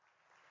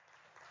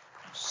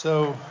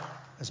So,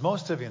 as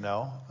most of you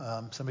know,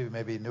 some of you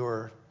may be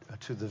newer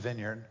to the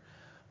Vineyard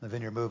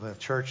movement of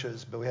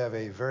churches, but we have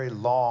a very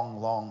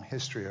long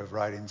history of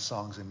writing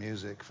songs and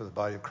music for the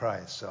body of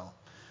Christ.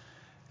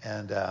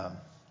 And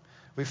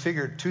we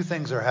figured two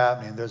things are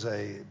happening. There's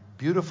a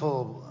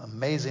beautiful,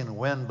 amazing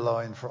wind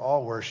blowing for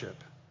all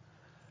worship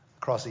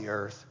across the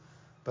earth.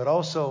 But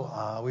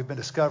also, we've been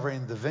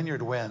discovering the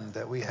vineyard wind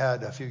that we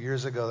had a few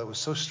years ago that was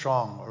so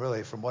strong,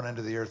 really, from one end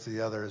of the earth to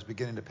the other, is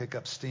beginning to pick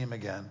up steam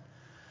again.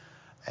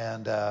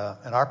 And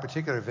in our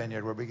particular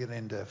vineyard, we're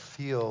beginning to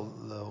feel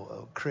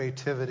the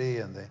creativity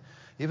and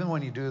even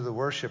when you do the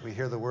worship, we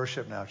hear the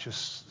worship now. I'm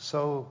just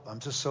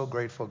so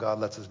grateful God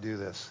lets us do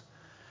this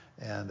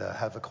and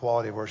have the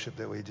quality of worship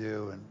that we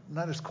do, and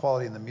not just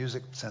quality in the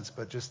music sense,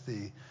 but just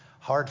the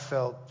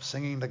heartfelt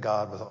singing to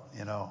God with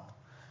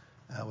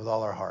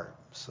all our heart.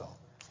 So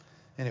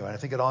anyway, I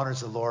think it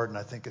honors the Lord, and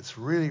I think it's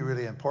really,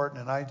 really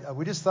important. And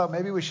we just thought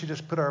maybe we should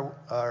just put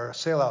our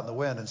sail out in the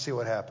wind and see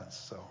what happens.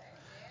 So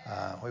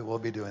we will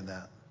be doing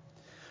that.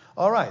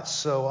 All right,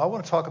 so I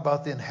want to talk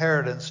about the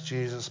inheritance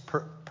Jesus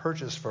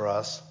purchased for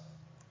us.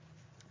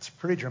 It's a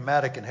pretty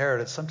dramatic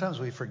inheritance. Sometimes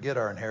we forget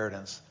our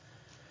inheritance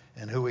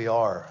and who we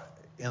are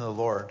in the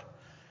Lord.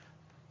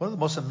 One of the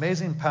most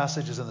amazing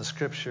passages in the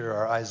Scripture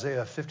are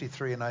Isaiah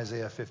 53 and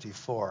Isaiah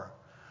 54.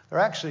 They're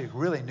actually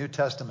really New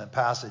Testament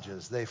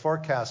passages. They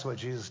forecast what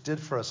Jesus did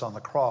for us on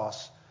the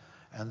cross,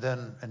 and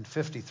then in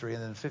 53,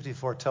 and then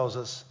 54 tells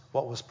us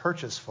what was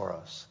purchased for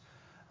us,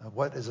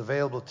 what is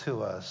available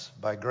to us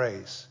by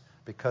grace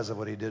because of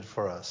what he did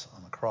for us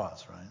on the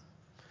cross, right?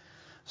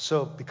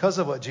 So because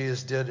of what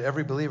Jesus did,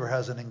 every believer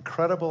has an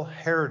incredible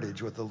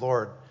heritage with the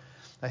Lord.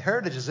 Now,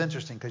 heritage is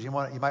interesting because you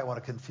might want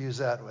to confuse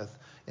that with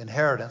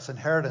inheritance.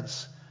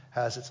 Inheritance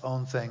has its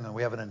own thing, and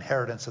we have an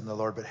inheritance in the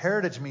Lord. But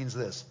heritage means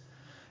this.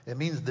 It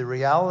means the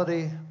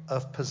reality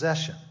of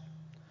possession.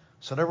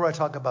 So whenever I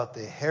talk about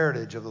the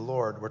heritage of the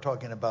Lord, we're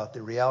talking about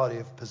the reality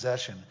of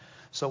possession.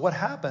 So what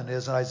happened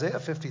is in Isaiah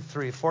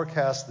 53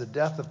 forecasts the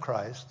death of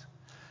Christ,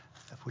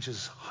 which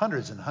is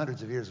hundreds and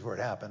hundreds of years before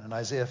it happened. And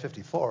Isaiah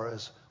 54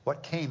 is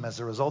what came as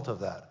a result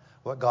of that,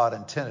 what God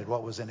intended,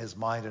 what was in his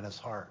mind and his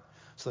heart.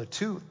 So the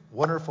two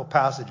wonderful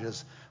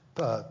passages,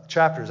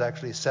 chapters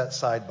actually set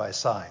side by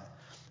side.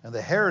 And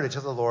the heritage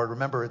of the Lord,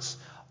 remember, it's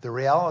the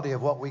reality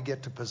of what we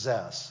get to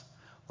possess.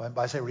 When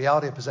I say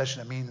reality of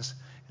possession, it means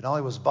it not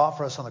only was bought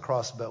for us on the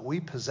cross, but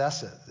we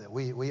possess it.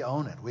 We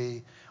own it.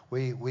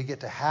 We get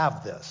to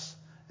have this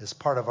as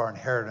part of our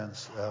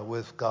inheritance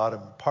with God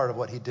and part of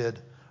what he did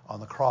on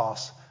the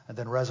cross and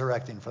then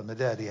resurrecting from the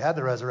dead. He had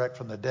to resurrect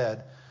from the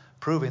dead,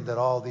 proving that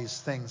all these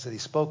things that he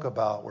spoke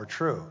about were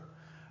true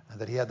and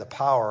that he had the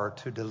power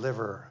to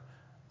deliver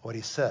what he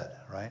said,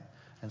 right?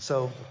 And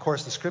so, of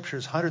course, the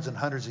scriptures hundreds and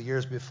hundreds of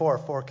years before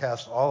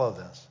forecast all of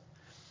this.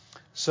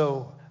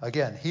 So,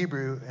 again,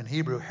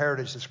 Hebrew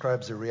heritage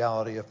describes the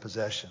reality of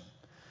possession.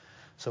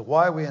 So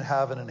why we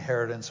have an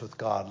inheritance with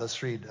God?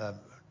 Let's read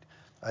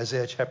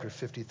Isaiah chapter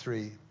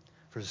 53,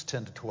 verses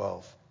 10 to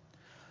 12.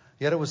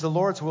 Yet it was the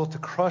Lord's will to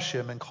crush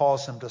him and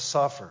cause him to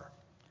suffer.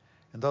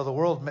 And though the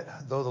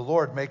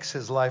Lord makes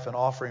his life an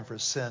offering for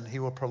sin, he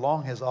will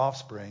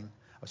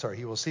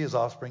he will see his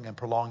offspring and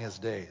prolong his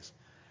days.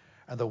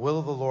 And the will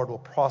of the Lord will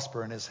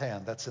prosper in his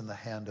hand. That's in the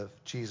hand of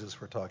Jesus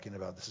we're talking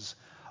about. This is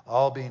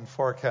all being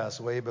forecast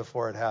way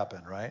before it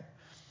happened, right?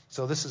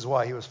 So this is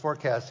why he was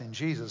forecasting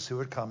Jesus who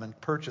would come and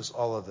purchase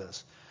all of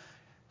this.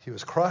 He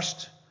was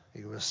crushed,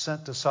 he was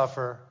sent to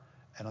suffer,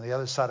 and on the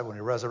other side of it, when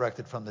he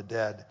resurrected from the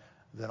dead,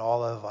 then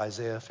all of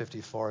Isaiah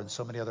 54 and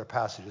so many other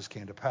passages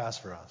came to pass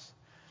for us.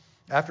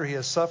 After he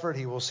has suffered,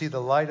 he will see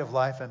the light of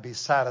life and be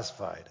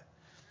satisfied.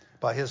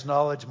 By his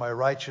knowledge, my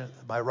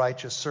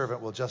righteous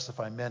servant will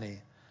justify many,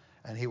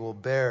 and he will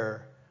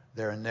bear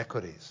their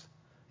iniquities.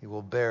 He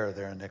will bear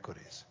their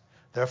iniquities.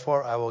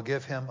 Therefore, I will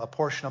give him a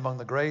portion among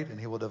the great, and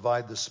he will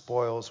divide the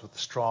spoils with the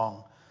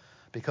strong,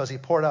 because he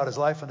poured out his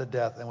life unto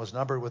death and was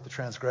numbered with the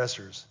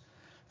transgressors.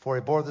 For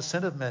he bore the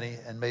sin of many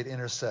and made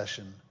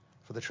intercession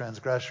for the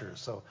transgressors.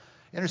 So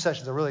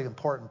intercession is a really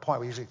important point.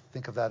 We usually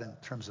think of that in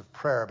terms of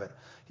prayer, but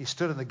he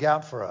stood in the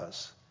gap for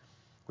us.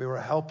 We were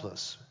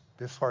helpless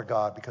before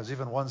God because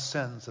even one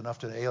sin is enough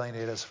to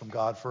alienate us from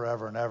God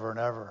forever and ever and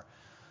ever.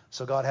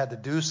 So God had to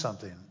do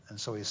something, and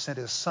so he sent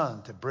his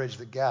son to bridge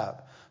the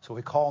gap. So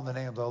we call on the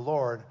name of the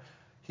Lord,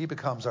 he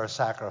becomes our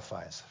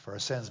sacrifice for our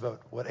sins. But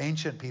what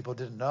ancient people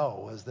didn't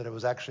know was that it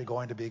was actually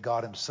going to be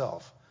God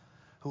himself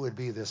who would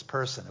be this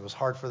person. It was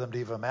hard for them to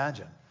even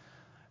imagine.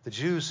 The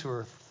Jews who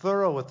were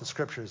thorough with the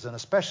scriptures, and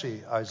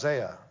especially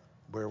Isaiah,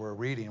 where we'll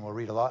read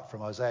a lot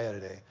from Isaiah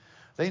today,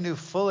 they knew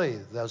fully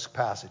those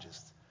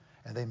passages,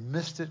 and they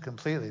missed it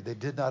completely. They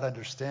did not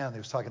understand. He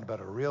was talking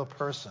about a real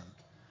person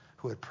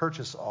who had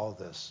purchased all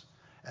this,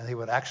 and he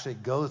would actually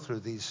go through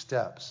these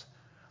steps.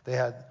 They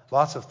had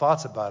lots of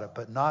thoughts about it,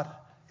 but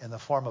not in the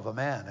form of a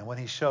man. And when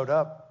he showed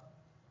up,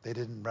 they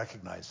didn't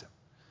recognize him.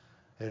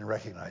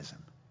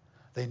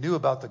 They knew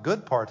about the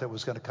good part that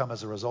was going to come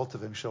as a result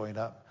of him showing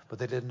up, but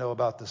they didn't know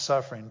about the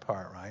suffering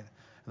part, right?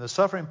 And the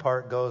suffering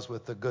part goes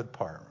with the good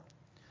part.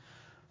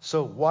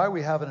 So why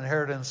we have an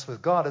inheritance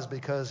with God is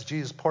because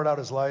Jesus poured out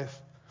his life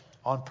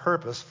on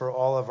purpose for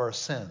all of our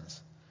sins.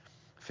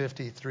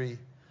 53:6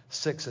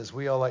 says,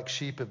 we all like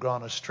sheep have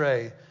gone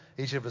astray.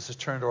 Each of us has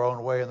turned our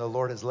own way, and the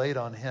Lord has laid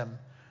on him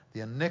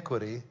the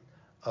iniquity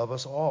of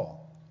us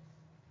all.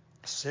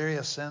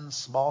 Serious sins,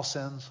 small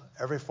sins,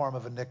 every form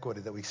of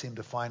iniquity that we seem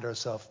to find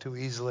ourselves too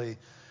easily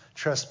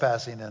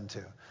trespassing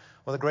into.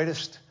 Well, the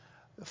greatest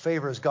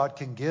favors God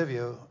can give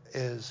you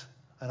is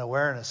an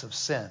awareness of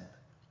sin.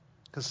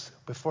 Because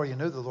before you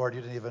knew the Lord,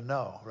 you didn't even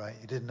know, right?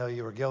 You didn't know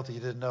you were guilty. You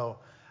didn't know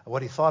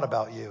what he thought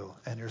about you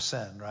and your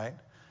sin, right?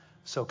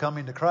 So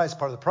coming to Christ,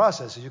 part of the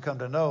process is you come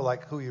to know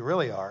like who you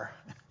really are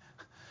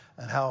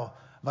and how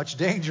much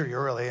danger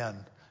you're really in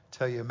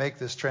until you make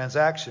this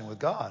transaction with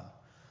God.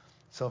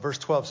 So verse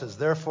 12 says,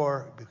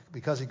 therefore,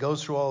 because he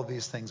goes through all of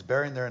these things,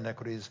 bearing their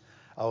iniquities,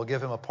 I will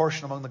give him a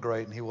portion among the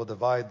great, and he will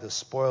divide the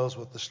spoils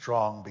with the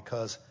strong,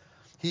 because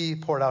he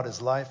poured out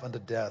his life unto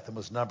death and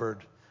was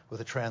numbered with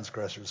the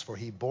transgressors. For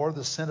he bore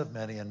the sin of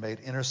many and made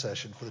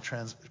intercession for the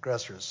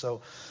transgressors.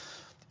 So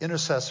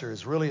intercessor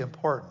is really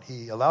important.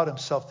 He allowed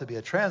himself to be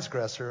a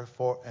transgressor,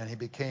 and he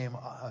became,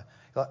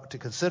 to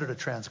consider a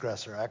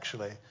transgressor,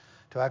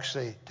 to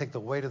actually take the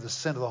weight of the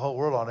sin of the whole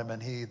world on him,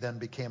 and he then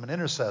became an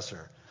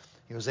intercessor.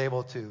 He was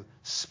able to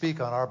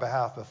speak on our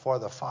behalf before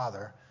the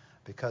Father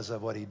because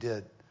of what he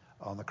did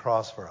on the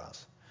cross for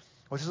us,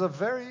 which is a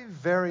very,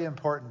 very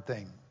important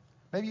thing.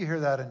 Maybe you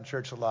hear that in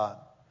church a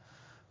lot.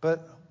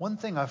 But one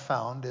thing I've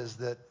found is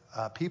that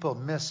people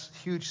miss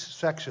huge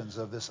sections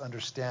of this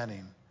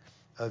understanding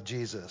of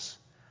Jesus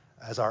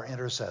as our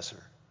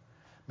intercessor,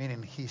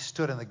 meaning he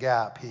stood in the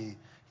gap. He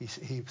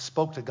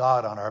spoke to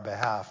God on our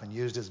behalf and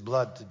used his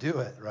blood to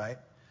do it, right?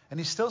 And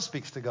he still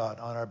speaks to God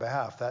on our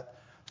behalf. That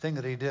thing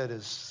that he did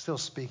is still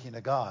speaking to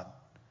God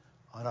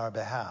on our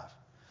behalf.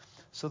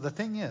 So the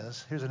thing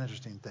is, here's an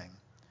interesting thing.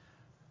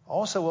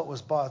 Also, what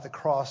was bought at the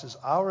cross is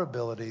our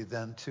ability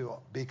then to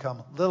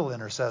become little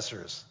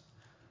intercessors.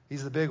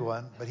 He's the big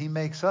one, but he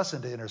makes us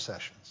into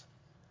intercessions.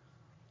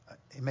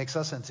 He makes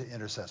us into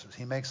intercessors.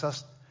 He makes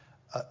us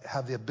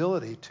have the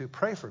ability to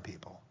pray for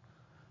people,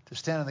 to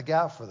stand in the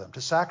gap for them,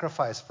 to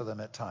sacrifice for them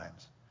at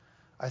times.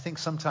 I think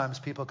sometimes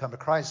people come to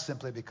Christ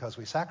simply because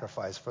we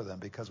sacrifice for them,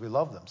 because we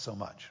love them so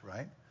much,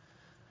 right?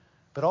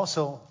 But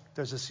also,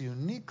 there's this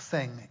unique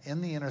thing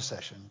in the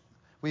intercession.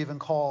 We even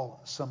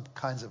call some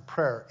kinds of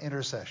prayer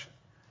intercession,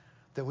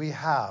 that we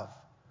have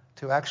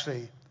to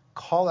actually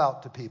call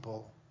out to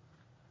people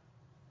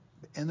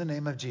in the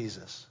name of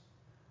Jesus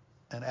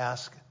and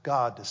ask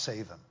God to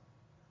save them.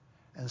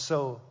 And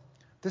so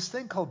this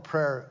thing called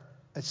prayer,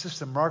 it's just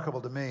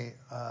remarkable to me.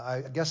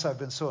 I guess I've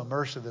been so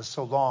immersed in this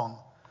so long,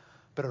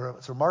 but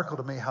it's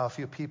remarkable to me how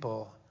few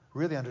people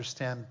really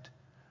understand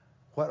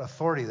what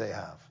authority they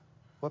have,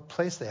 what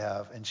place they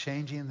have in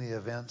changing the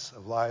events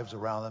of lives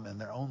around them in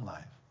their own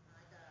life.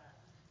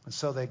 And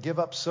so they give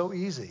up so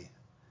easy.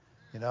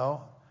 You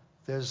know,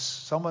 there's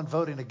someone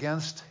voting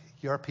against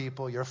your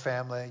people, your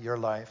family, your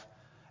life,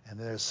 and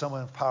there's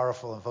someone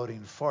powerful and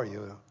voting for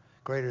you.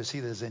 Greater is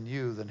he that is in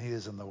you than he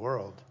is in the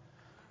world.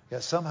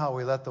 Yet somehow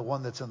we let the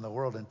one that's in the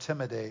world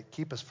intimidate,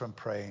 keep us from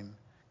praying,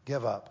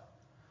 give up.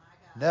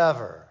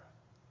 Never,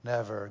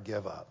 never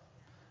give up.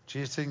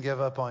 Jesus didn't give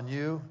up on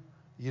you.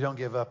 You don't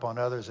give up on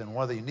others. And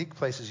one of the unique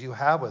places you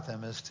have with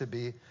him is to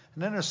be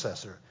an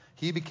intercessor.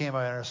 He became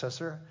our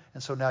intercessor,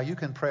 and so now you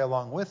can pray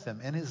along with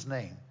him in his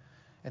name.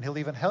 And he'll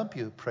even help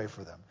you pray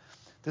for them.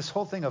 This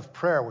whole thing of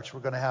prayer, which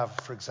we're going to have,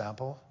 for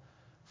example,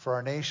 for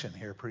our nation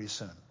here pretty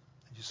soon.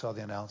 You saw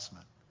the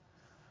announcement.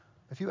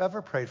 If you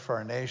ever prayed for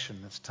our nation,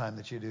 it's time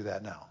that you do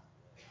that now.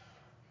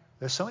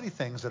 There's so many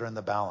things that are in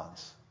the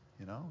balance,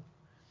 you know.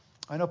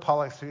 I know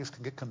politics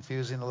can get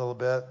confusing a little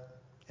bit,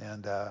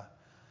 and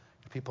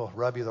people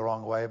rub you the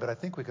wrong way, but I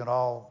think we can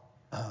all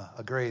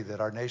agree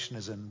that our nation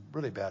is in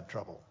really bad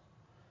trouble.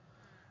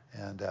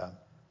 And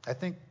I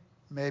think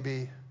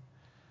maybe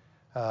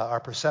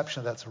our perception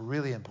of that's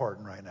really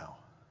important right now.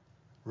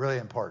 Really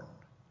important.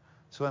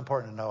 So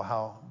important to know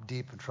how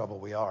deep in trouble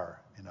we are,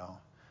 you know.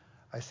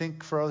 I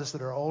think for us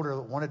that are older,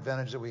 one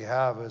advantage that we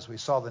have is we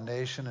saw the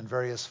nation in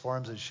various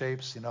forms and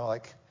shapes, you know,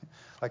 like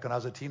when I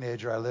was a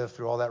teenager, I lived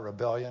through all that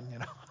rebellion, you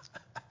know,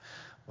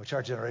 which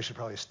our generation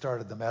probably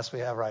started the mess we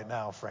have right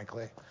now,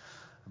 frankly.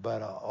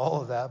 But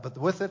all of that, but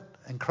with it,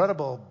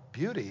 incredible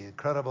beauty,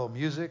 incredible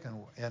music,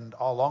 and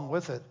all along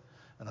with it,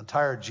 an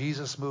entire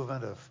Jesus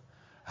movement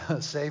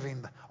of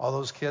saving all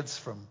those kids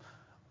from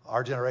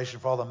our generation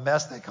for all the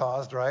mess they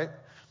caused, right?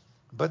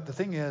 But the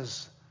thing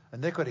is,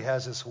 iniquity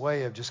has this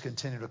way of just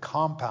continuing to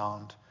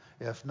compound,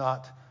 if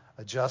not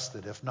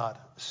adjusted, if not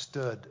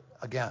stood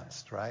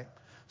against, right?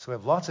 So we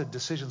have lots of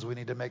decisions we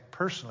need to make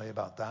personally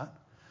about that.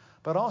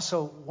 But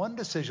also, one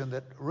decision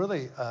that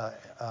really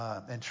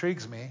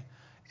intrigues me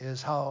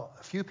is how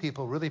few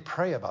people really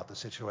pray about the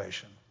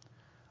situation.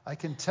 I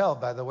can tell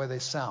by the way they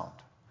sound.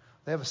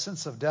 They have a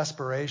sense of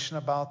desperation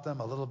about them,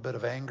 a little bit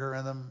of anger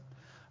in them.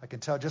 I can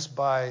tell just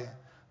by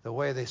the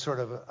way they sort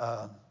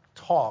of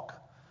talk.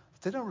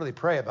 They don't really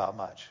pray about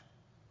much.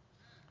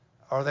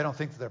 Or they don't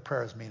think that their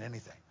prayers mean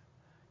anything.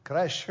 could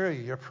I assure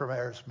you, your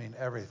prayers mean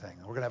everything.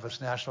 We're going to have this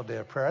National Day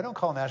of Prayer. I don't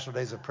call National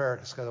Days of Prayer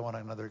because I want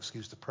another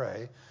excuse to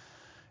pray.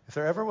 If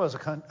there ever was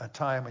a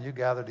time when you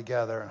gathered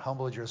together and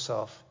humbled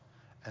yourself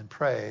and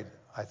prayed,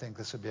 I think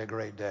this would be a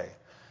great day.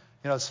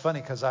 You know, it's funny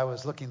because I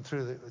was looking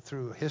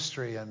through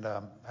history, and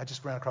I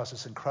just ran across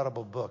this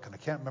incredible book, and I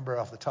can't remember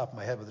off the top of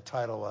my head what the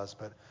title was,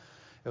 but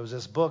it was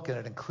this book, and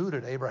it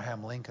included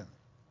Abraham Lincoln.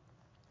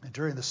 And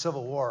during the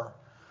Civil War,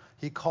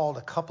 he called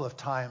a couple of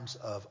times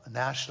of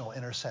national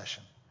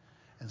intercession.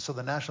 And so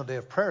the National Day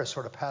of Prayer is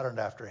sort of patterned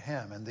after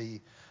him. And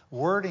the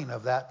wording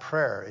of that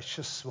prayer is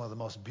just one of the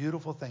most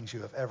beautiful things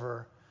you have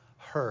ever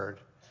heard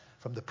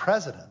from the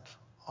president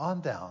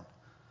on down,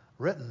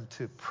 written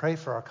to pray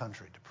for our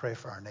country, to pray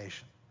for our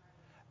nation.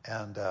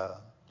 And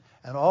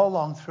all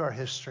along through our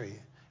history,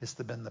 it's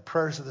been the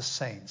prayers of the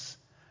saints.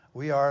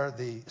 We are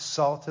the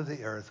salt of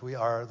the earth. We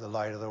are the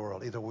light of the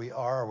world. Either we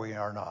are or we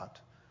are not.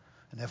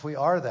 And if we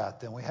are that,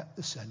 then we have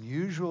this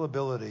unusual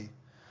ability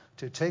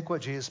to take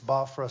what Jesus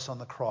bought for us on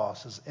the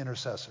cross as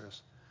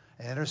intercessors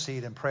and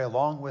intercede and pray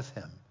along with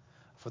him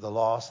for the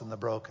lost and the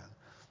broken.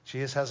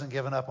 Jesus hasn't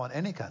given up on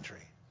any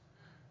country.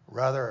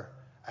 Rather,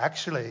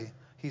 actually,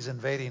 he's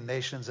invading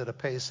nations at a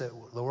pace that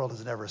the world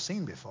has never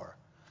seen before.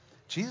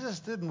 Jesus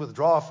didn't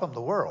withdraw from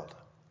the world.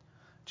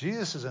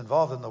 Jesus is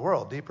involved in the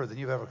world deeper than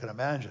you ever could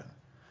imagine,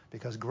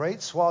 because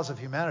great swaths of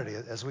humanity,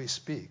 as we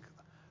speak,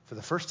 for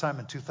the first time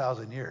in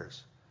 2,000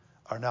 years,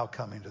 are now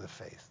coming to the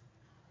faith.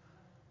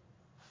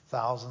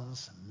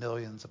 Thousands,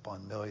 millions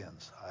upon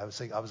millions. I was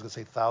going to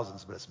say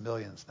thousands, but it's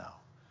millions now.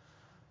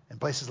 In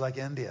places like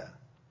India,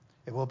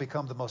 it will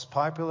become the most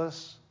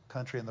populous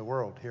country in the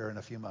world here in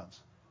a few months.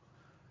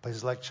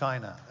 Places like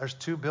China, there's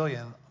 2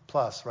 billion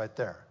plus right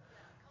there.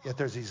 Yet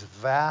there's these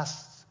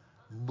vast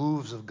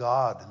moves of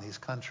God in these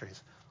countries.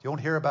 You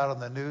won't hear about it on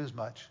the news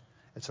much.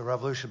 It's a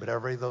revolution, but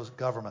every those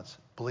governments,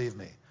 believe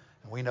me,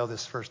 and we know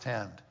this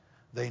firsthand,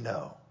 they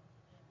know.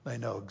 They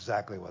know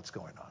exactly what's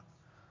going on.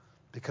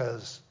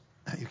 Because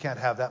you can't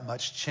have that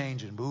much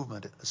change and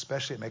movement,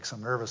 especially it makes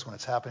them nervous when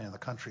it's happening in the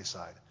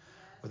countryside,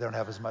 where they don't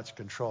have as much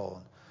control.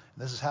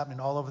 And this is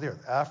happening all over the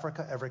earth.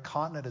 Africa, every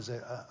continent is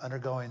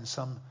undergoing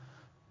some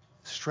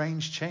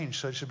strange change,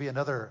 so it should be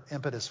another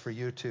impetus for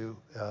you to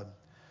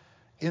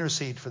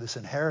intercede for this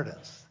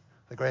inheritance,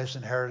 the greatest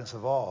inheritance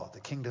of all.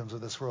 The kingdoms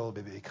of this world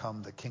will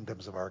become the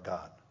kingdoms of our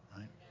God.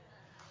 Right?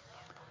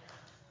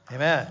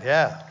 Amen.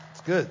 Yeah,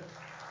 it's good.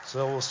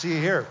 So we'll see you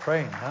here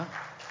praying, huh?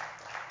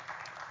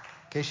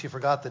 In case you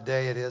forgot the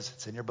day it is,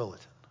 it's in your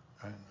bulletin.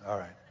 Right? All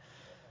right.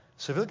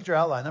 So if you look at your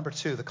outline, number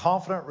 2, the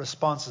confident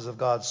responses of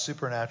God's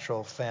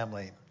supernatural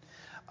family.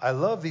 I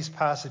love these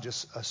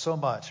passages so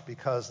much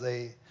because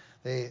they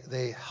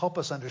help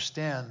us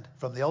understand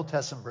from the Old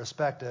Testament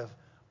perspective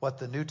what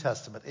the New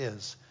Testament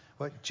is,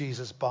 what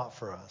Jesus bought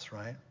for us,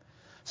 right?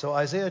 So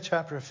Isaiah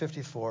chapter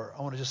 54,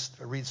 I want to just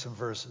read some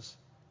verses.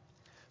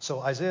 So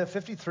Isaiah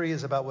 53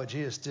 is about what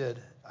Jesus did.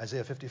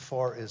 Isaiah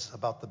 54 is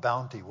about the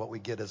bounty, what we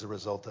get as a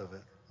result of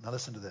it. Now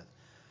listen to this.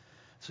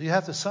 So you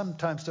have to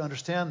sometimes to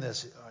understand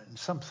this. In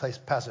some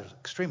passages,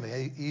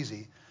 extremely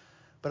easy,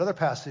 but other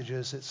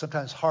passages, it's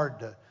sometimes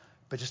hard to.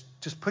 But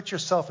just put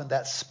yourself in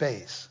that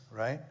space,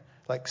 right?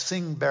 Like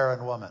sing,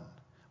 barren woman.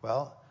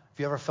 Well, if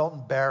you ever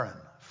felt barren,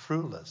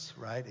 fruitless,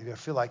 right? If you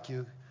feel like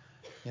you're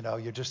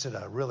just in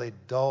a really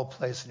dull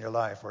place in your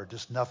life, or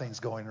just nothing's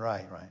going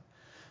right?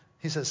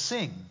 He says,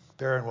 sing,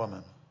 barren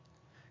woman.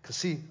 Because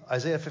see,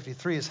 Isaiah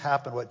 53 has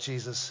happened what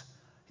Jesus.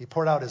 He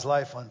poured out his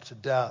life unto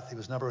death. He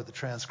was numbered with the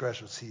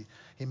transgressors.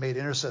 He made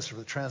intercessor for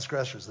the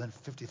transgressors. Then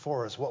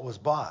 54 is what was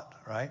bought,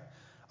 right?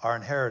 Our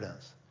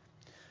inheritance.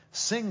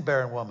 Sing,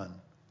 barren woman.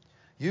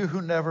 You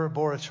who never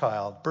bore a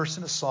child, burst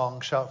into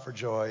song, shout for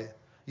joy.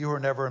 You who are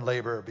never in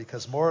labor,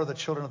 because more are the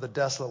children of the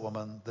desolate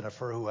woman than of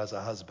her who has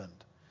a husband,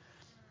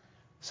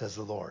 says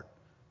the Lord.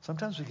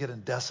 Sometimes we get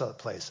in desolate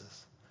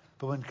places.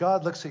 But when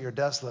God looks at your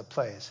desolate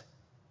place,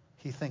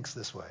 he thinks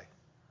this way.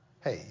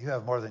 Hey, you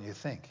have more than you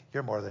think.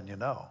 You're more than you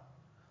know.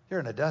 You're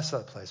in a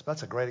desolate place, but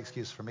that's a great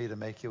excuse for me to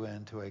make you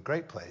into a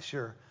great place.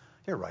 You're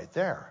right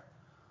there.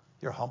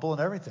 You're humble in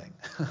everything.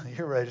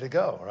 You're ready to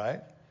go, right?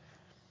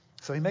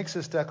 So he makes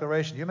this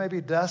declaration. You may be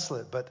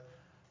desolate, but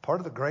part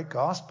of the great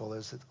gospel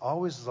is it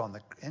always is on the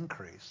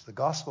increase. The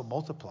gospel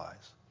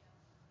multiplies.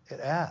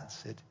 It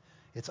adds.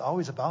 It's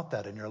always about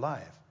that in your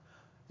life.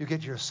 You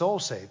get your soul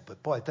saved,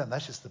 but boy, then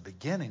that's just the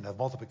beginning of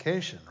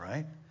multiplication,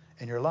 right?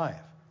 In your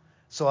life.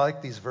 So I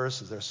like these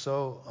verses. They're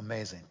so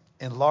amazing.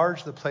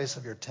 Enlarge the place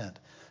of your tent.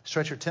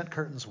 Stretch your tent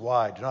curtains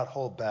wide. Do not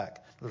hold back.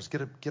 In other words,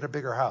 get a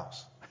bigger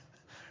house.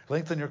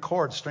 Lengthen your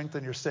cords.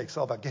 Strengthen your stakes. It's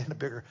all about getting a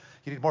bigger.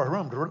 You need more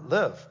room to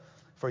live.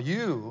 For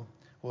you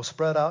will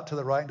spread out to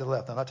the right and to the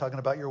left. I'm not talking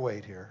about your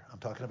weight here. I'm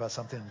talking about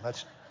something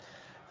much.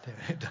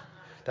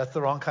 That's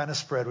the wrong kind of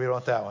spread. We don't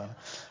want that one.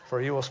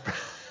 For you will spread.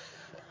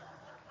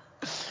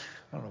 I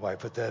don't know why I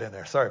put that in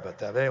there. Sorry about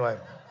that. But anyway,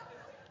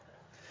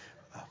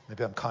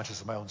 maybe I'm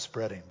conscious of my own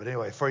spreading. But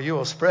anyway, for you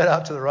will spread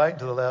out to the right and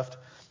to the left.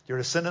 Your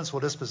descendants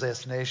will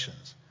dispossess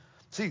nations.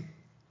 See,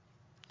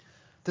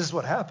 this is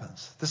what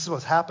happens. This is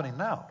what's happening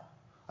now.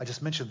 I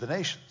just mentioned the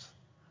nations.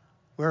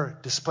 We're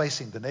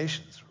displacing the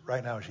nations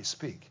right now as you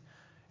speak.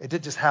 It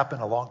did just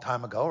happen a long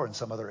time ago or in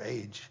some other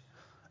age.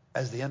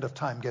 As the end of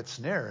time gets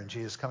near and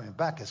Jesus coming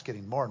back, it's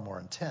getting more and more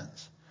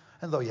intense.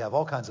 And though you have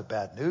all kinds of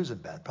bad news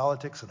and bad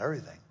politics and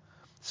everything,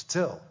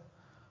 still,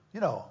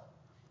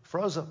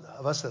 for those of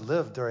us that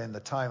lived during the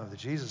time of the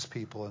Jesus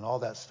people and all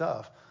that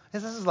stuff,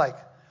 this is like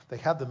they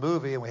had the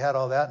movie and we had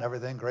all that and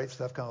everything, great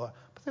stuff coming along.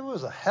 But there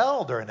was a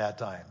hell during that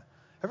time.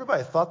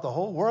 Everybody thought the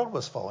whole world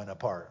was falling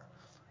apart.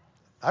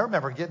 I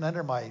remember getting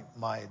under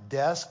my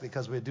desk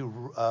because we'd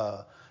do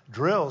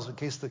drills in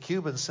case the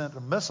Cubans sent a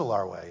missile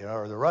our way,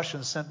 or the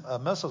Russians sent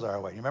missiles our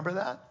way. You remember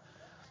that?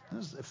 It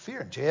was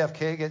fear.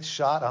 JFK gets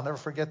shot. I'll never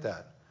forget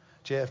that.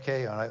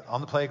 JFK on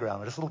the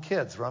playground, just little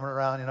kids running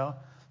around,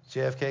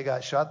 JFK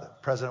got shot. The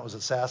president was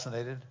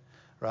assassinated,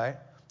 right?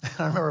 And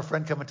I remember a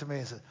friend coming to me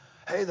and said,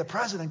 "Hey, the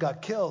president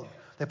got killed.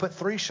 They put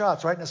 3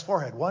 shots right in his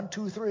forehead. 1,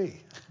 2,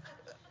 3."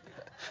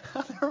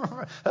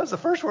 That was the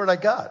first word I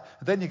got.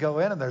 And then you go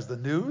in and there's the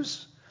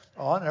news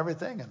on and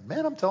everything. And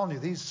man, I'm telling you,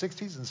 these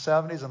 60s and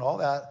 70s and all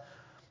that,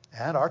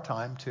 and our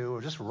time too,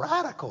 were just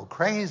radical,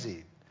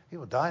 crazy.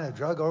 People dying of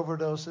drug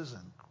overdoses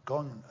and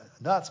going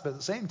nuts. But at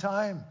the same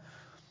time,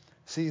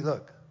 see,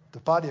 look, the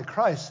body of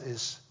Christ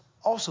is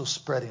also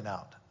spreading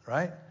out,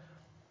 right?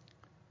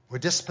 We're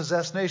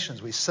dispossessed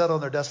nations. We settle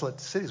in their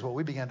desolate cities. What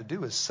we began to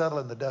do is settle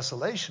in the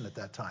desolation at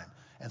that time,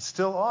 and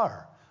still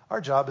are.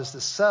 Our job is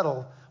to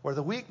settle where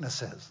the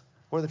weakness is,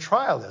 where the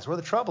trial is, where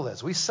the trouble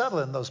is. We settle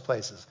in those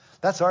places.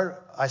 That's our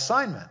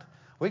assignment.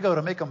 We go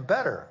to make them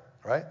better,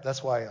 right?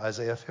 That's why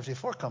Isaiah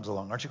 54 comes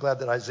along. Aren't you glad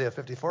that Isaiah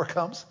 54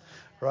 comes,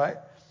 right?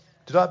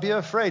 Do not be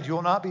afraid. You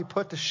will not be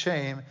put to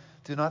shame.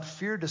 Do not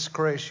fear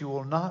disgrace. You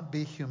will not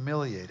be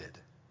humiliated.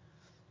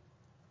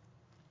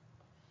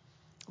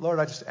 Lord,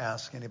 I just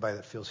ask anybody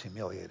that feels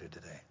humiliated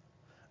today,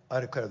 I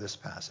declare this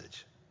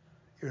passage.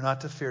 You're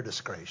not to fear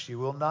disgrace. You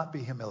will not be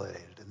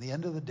humiliated. In the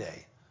end of the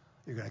day,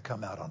 you're going to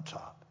come out on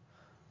top.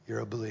 You're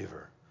a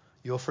believer.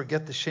 You'll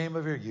forget the shame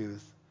of your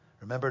youth.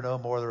 Remember no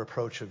more the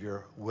reproach of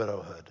your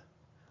widowhood.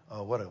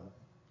 Oh, what a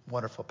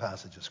wonderful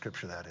passage of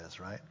Scripture that is,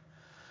 right?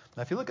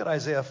 Now, if you look at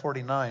Isaiah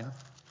 49,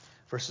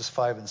 verses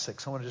 5 and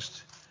 6, I want to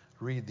just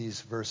read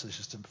these verses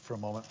just for a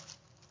moment.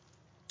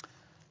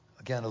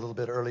 Again, a little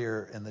bit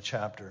earlier in the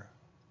chapter.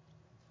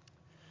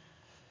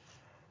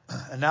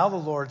 And now the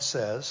Lord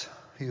says,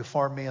 He who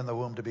formed me in the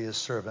womb to be His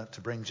servant,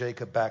 to bring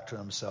Jacob back to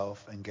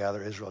Himself and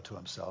gather Israel to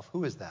Himself.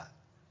 Who is that?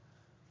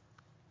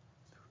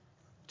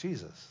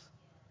 Jesus.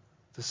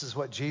 This is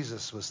what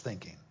Jesus was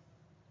thinking,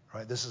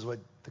 right? This is what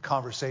the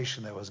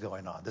conversation that was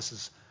going on. This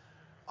is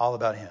all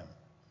about Him.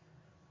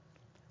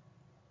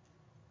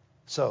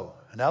 So,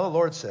 now the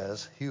Lord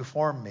says, He who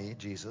formed me,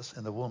 Jesus,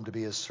 in the womb to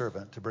be His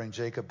servant, to bring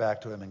Jacob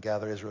back to Him and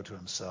gather Israel to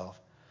Himself.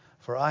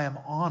 For I am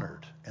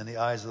honored in the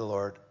eyes of the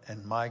Lord,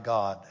 and my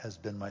God has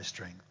been my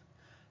strength.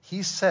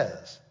 He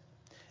says,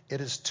 it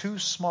is too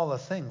small a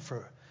thing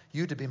for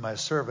you to be my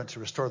servant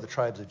to restore the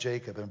tribes of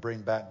Jacob and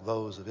bring back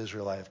those of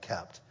Israel I have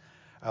kept.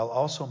 I'll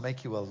also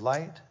make you a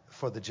light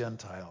for the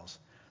Gentiles,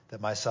 that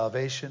my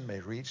salvation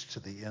may reach to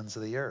the ends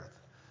of the earth.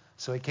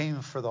 So He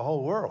came for the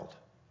whole world,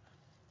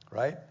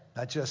 right?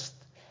 Not just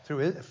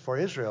for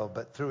Israel,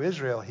 but through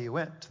Israel He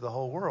went to the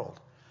whole world.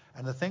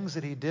 And the things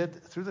that He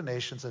did through the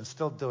nations and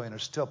still doing are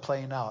still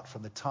playing out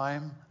from the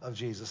time of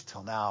Jesus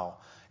till now.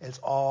 It's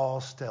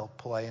all still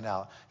playing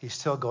out. He's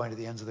still going to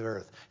the ends of the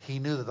earth. He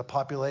knew that the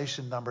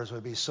population numbers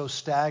would be so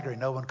staggering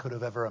no one could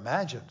have ever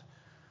imagined,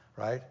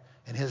 right?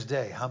 In His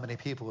day, how many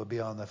people would be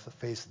on the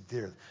face of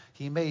the earth.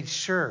 He made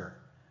sure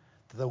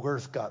that the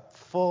earth got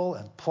full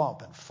and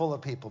plump and full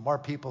of people, more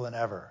people than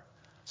ever,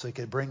 so He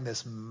could bring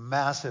this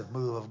massive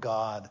move of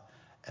God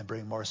and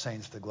bring more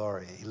saints to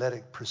glory. He let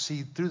it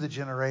proceed through the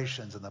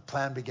generations, and the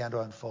plan began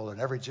to unfold. In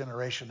every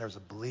generation, there's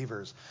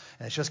believers,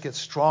 and it just gets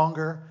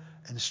stronger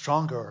and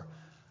stronger.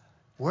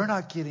 We're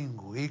not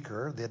getting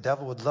weaker. The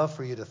devil would love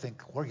for you to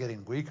think we're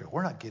getting weaker.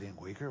 We're not getting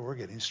weaker. We're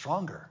getting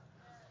stronger.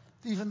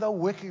 Even though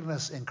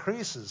wickedness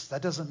increases,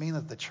 that doesn't mean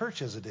that the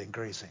church isn't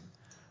increasing,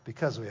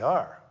 because we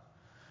are.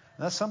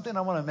 And that's something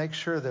I want to make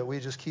sure that we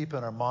just keep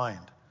in our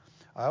mind.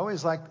 I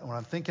always like, when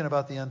I'm thinking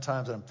about the end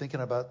times and I'm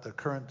thinking about the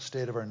current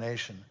state of our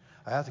nation,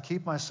 I have to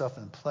keep myself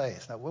in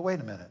place. Now, wait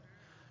a minute.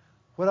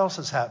 What else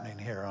is happening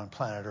here on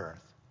planet Earth?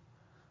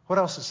 What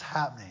else is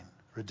happening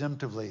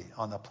redemptively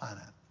on the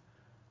planet?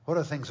 What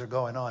other things are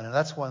going on? And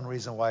that's one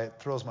reason why it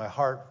thrills my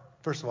heart,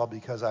 first of all,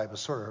 because I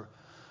was sort of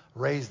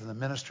raised in the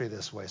ministry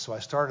this way. So I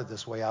started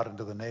this way out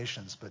into the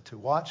nations. But to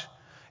watch,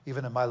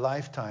 even in my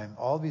lifetime,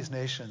 all these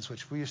nations,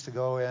 which we used to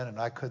go in, and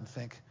I couldn't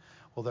think,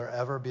 will there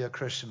ever be a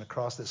Christian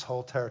across this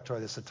whole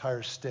territory, this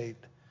entire state,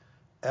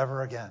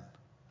 ever again?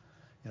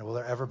 Will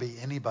there ever be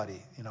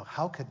anybody?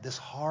 How could this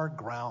hard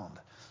ground,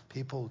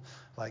 people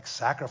like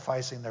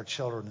sacrificing their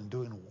children and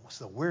doing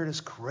the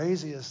weirdest,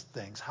 craziest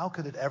things, how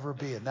could it ever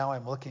be? And now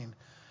I'm looking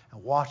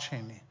and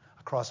watching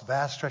across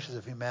vast stretches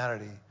of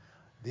humanity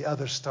the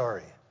other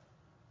story,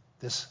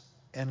 this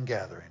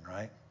ingathering,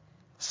 right?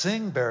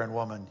 Sing, barren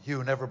woman, you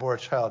who never bore a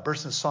child.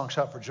 Burst into song,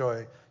 shout for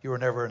joy, you were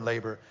never in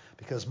labor,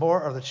 because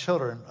more are the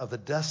children of the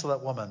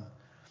desolate woman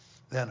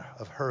than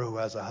of her who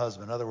has a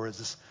husband. In other words,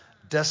 this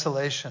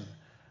desolation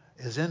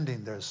is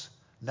ending. There's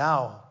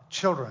now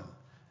children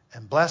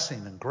and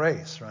blessing and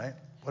grace, right?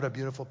 What a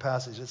beautiful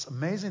passage. It's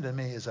amazing to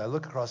me as I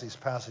look across these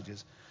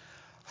passages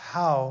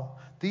how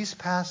these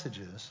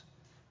passages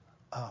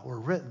were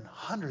written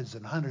hundreds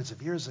and hundreds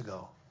of years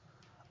ago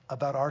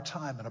about our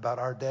time and about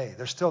our day.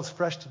 They're still as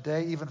fresh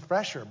today, even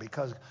fresher,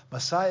 because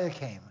Messiah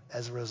came.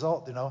 As a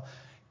result,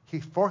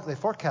 they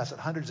forecasted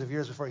hundreds of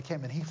years before he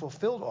came, and he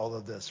fulfilled all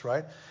of this,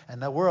 right?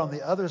 And now we're on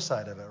the other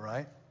side of it,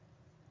 right?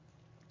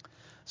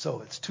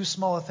 So it's too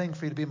small a thing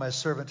for you to be my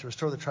servant, to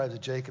restore the tribes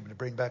of Jacob and to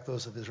bring back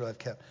those of Israel I've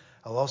kept.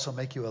 I'll also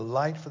make you a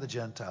light for the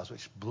Gentiles,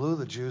 which blew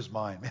the Jews'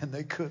 mind. Man,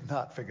 they could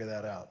not figure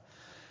that out.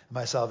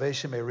 My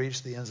salvation may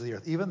reach the ends of the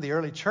earth. Even the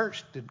early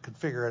church could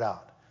figure it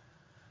out.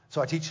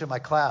 So I teach in my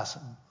class,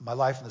 my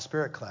Life in the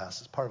Spirit class,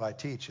 as part of I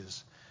teach,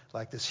 is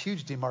like this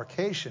huge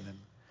demarcation.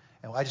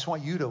 And I just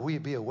want you to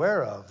be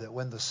aware of that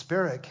when the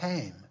Spirit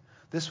came,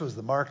 this was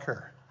the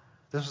marker.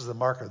 This was the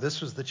marker.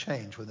 This was the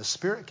change. When the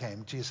Spirit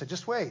came, Jesus said,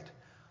 just wait.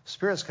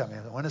 Spirit's coming.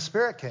 And when the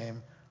Spirit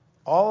came,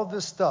 all of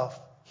this stuff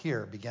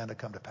here began to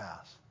come to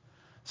pass.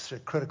 It's a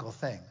critical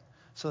thing.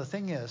 So the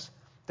thing is,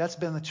 that's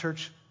been the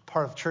church,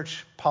 part of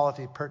church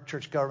polity,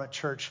 church government,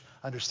 church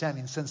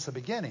understanding since the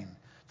beginning.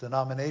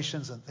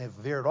 Denominations, and they've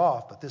veered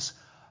off, but this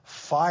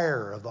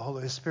fire of the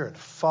Holy Spirit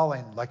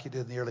falling like he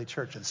did in the early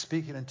church and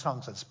speaking in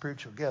tongues and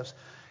spiritual gifts,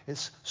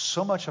 it's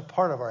so much a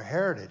part of our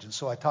heritage. And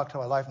so I talked to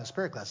my Life in the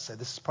Spirit class and said,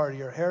 this is part of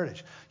your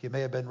heritage. You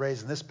may have been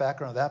raised in this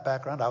background or that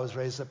background. I was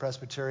raised a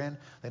Presbyterian.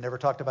 They never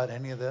talked about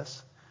any of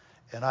this.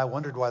 And I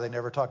wondered why they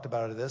never talked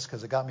about any of this,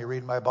 because it got me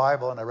reading my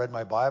Bible, and I read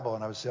my Bible,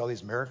 and I would see all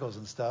these miracles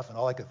and stuff, and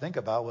all I could think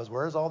about was,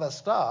 where's all that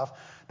stuff?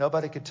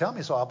 Nobody could tell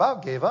me, so I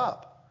about gave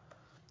up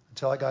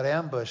until I got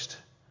ambushed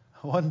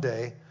one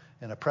day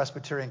in a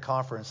Presbyterian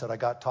conference that I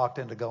got talked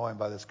into going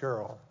by this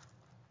girl.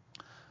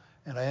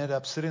 And I ended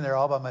up sitting there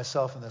all by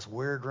myself in this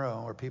weird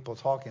room where people were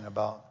talking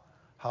about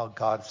how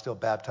God still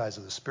baptized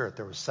with the Spirit.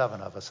 There were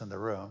 7 of us in the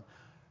room,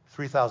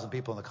 3,000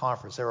 people in the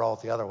conference. They were all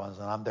at the other ones,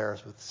 and I'm there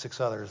with 6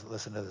 others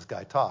listening to this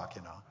guy talk,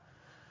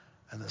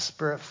 And the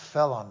Spirit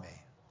fell on me.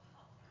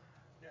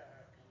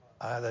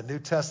 The New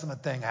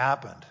Testament thing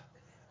happened,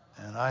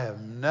 and I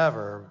have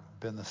never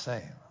been the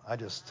same. I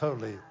just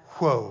totally,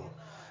 whoa,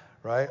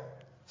 right?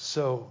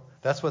 So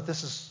that's what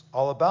this is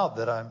all about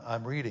that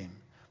I'm reading.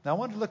 Now I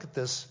want to look at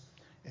this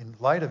in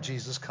light of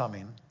Jesus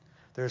coming.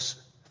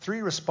 There's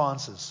 3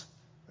 responses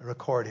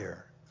recorded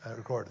here.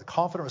 The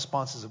confident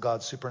responses of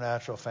God's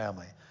supernatural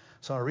family.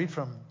 So I'm going to read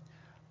from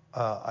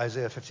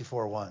Isaiah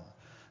 54:1.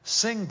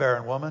 Sing,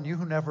 barren woman, you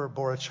who never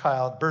bore a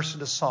child, burst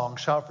into song,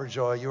 shout for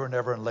joy, you were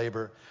never in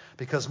labor,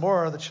 because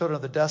more are the children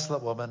of the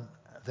desolate woman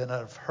than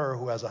of her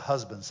who has a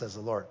husband, says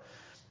the Lord.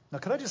 Now,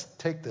 could I just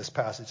take this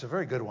passage? It's a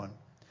very good one,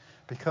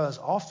 because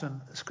often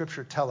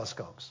Scripture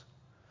telescopes.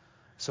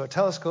 So it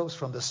telescopes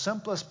from the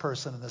simplest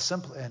person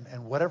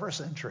in whatever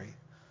century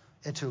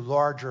into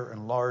larger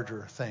and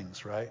larger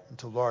things, right?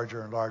 Into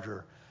larger and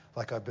larger,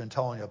 like I've been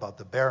telling you about,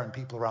 the barren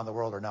people around the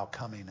world are now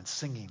coming and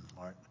singing,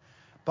 right?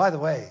 By the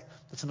way,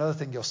 that's another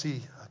thing you'll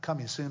see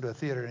coming soon to a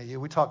theater near you.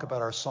 We talk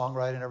about our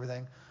songwriting and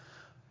everything,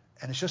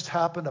 and it's just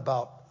happened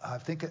I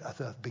think at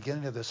the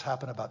beginning of this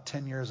happened about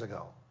 10 years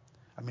ago.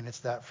 I mean, it's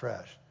that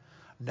fresh.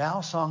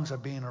 Now songs are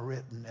being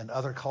written in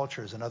other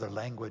cultures and other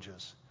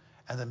languages,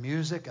 and the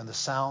music and the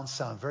sounds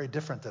sound very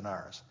different than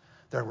ours.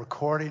 They're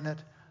recording it.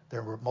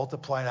 They're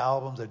multiplying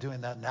albums. They're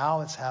doing that.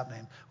 Now it's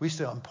happening. We used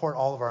to import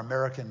all of our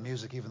American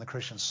music, even the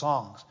Christian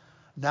songs.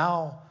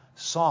 Now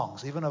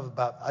songs, even of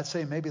about, I'd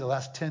say maybe the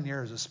last 10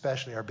 years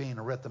especially, are being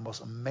written. The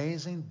most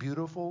amazing,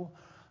 beautiful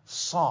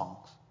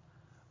songs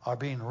are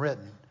being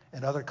written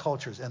in other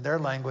cultures, in their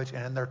language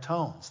and in their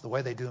tones, the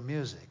way they do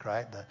music,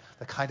 right?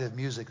 The kind of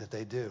music that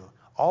they do.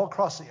 All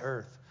across the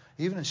earth,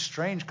 even in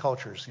strange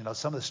cultures,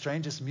 some of the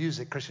strangest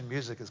music, Christian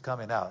music, is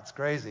coming out. It's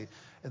crazy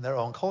in their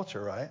own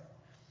culture, right?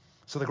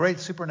 So the great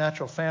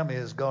supernatural family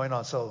is going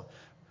on. So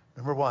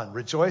number 1,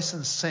 rejoice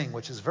and sing,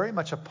 which is very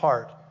much a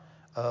part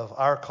of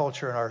our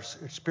culture and our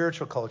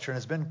spiritual culture, and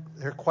has been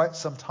here quite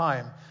some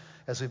time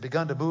as we've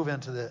begun to move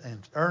into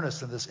in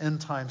earnest in this end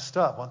time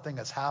stuff. One thing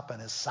that's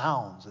happened is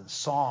sounds and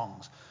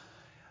songs.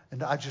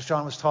 And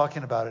John was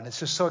talking about it, and it's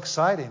just so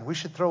exciting. We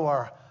should throw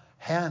our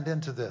hand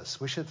into this.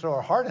 We should throw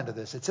our heart into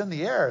this. It's in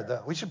the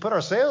air. We should put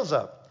our sails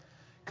up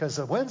because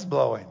the wind's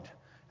blowing.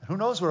 And who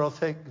knows where it'll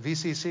take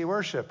VCC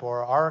worship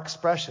or our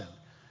expression,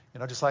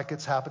 just like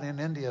it's happening in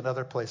India and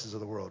other places of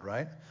the world,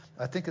 right?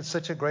 I think it's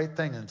such a great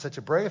thing and such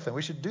a brave thing.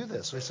 We should do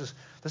this.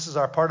 This is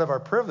our part of our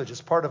privilege.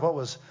 It's part of what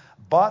was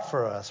bought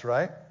for us,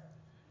 right?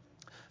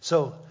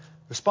 So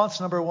response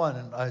number 1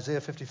 in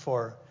Isaiah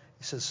 54,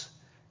 he says,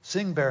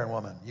 sing, barren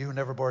woman, you who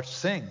never bore,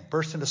 sing,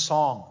 burst into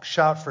song,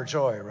 shout for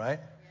joy, right?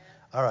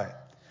 Yeah. All right.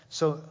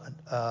 So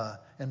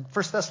in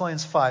 1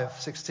 Thessalonians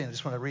 5:16, I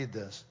just want to read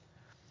this.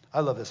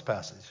 I love this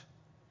passage.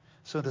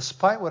 So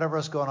despite whatever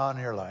is going on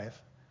in your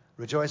life,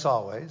 rejoice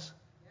always,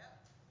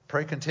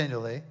 pray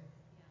continually,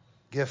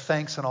 give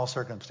thanks in all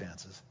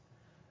circumstances.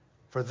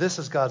 For this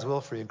is God's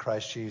will for you in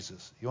Christ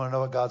Jesus. You want to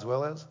know what God's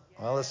will is?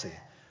 Well, let's see.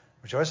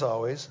 Rejoice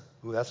always.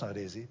 Ooh, that's not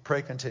easy.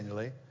 Pray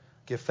continually.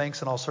 Give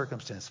thanks in all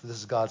circumstances, for this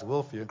is God's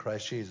will for you in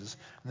Christ Jesus.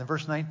 And then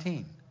verse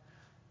 19.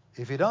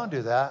 If you don't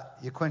do that,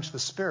 you quench the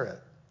Spirit.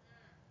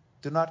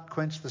 Do not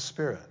quench the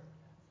Spirit.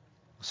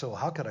 So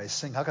how could I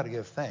sing? How could I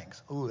give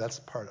thanks? Ooh, that's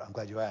the part. I'm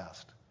glad you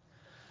asked.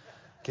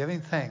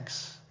 Giving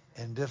thanks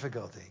in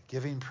difficulty,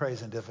 giving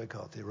praise in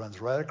difficulty runs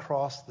right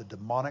across the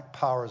demonic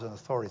powers and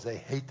authorities. They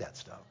hate that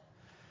stuff.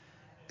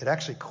 It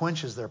actually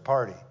quenches their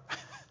party.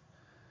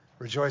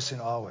 Rejoicing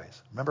always.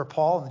 Remember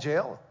Paul in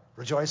jail?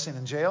 Rejoicing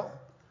in jail,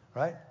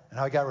 right? And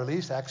how he got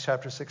released, Acts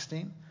chapter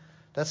 16.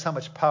 That's how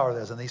much power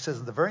there is. And he says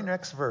in the very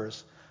next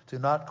verse, do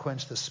not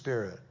quench the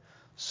Spirit.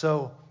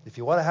 So if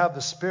you want to have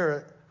the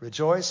Spirit,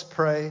 rejoice,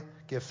 pray,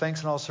 give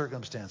thanks in all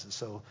circumstances.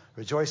 So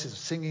rejoice is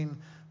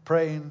singing,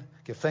 praying,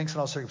 give thanks in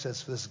all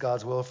circumstances, for this is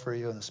God's will for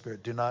you in the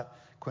Spirit. Do not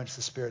quench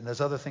the Spirit. And there's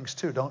other things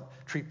too. Don't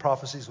treat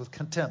prophecies with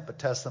contempt, but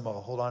test them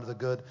all. Hold on to the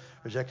good,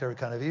 reject every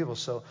kind of evil.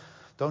 So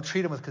don't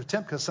treat them with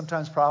contempt, because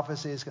sometimes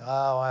prophecies,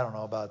 oh, I don't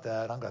know about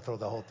that. I'm going to throw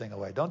the whole thing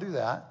away. Don't do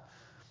that.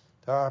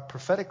 There are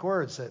prophetic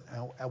words that,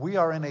 and we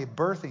are in a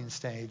birthing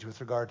stage with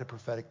regard to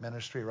prophetic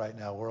ministry right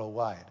now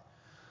worldwide.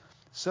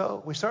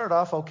 So we started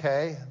off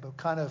okay, but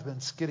kind of been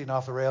skidding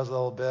off the rails a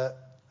little bit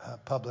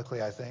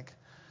publicly, I think.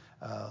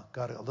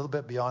 Got a little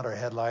bit beyond our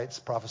headlights,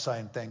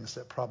 prophesying things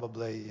that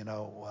probably,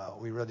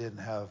 we really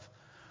didn't have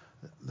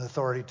the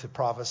authority to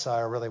prophesy,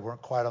 or really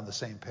weren't quite on the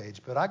same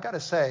page. But I got to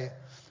say,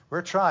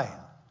 we're trying.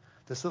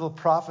 This little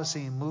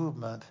prophecy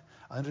movement,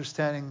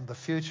 understanding the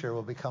future,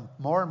 will become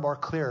more and more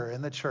clear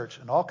in the church,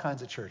 in all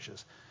kinds of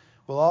churches.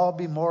 We'll all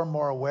be more and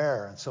more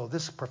aware. And so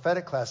this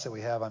prophetic class that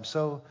we have, I'm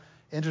so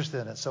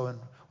interested in it. So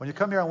when you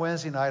come here on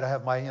Wednesday night, I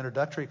have my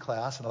introductory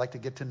class, and I'd like to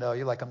get to know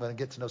you, like I'm going to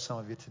get to know some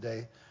of you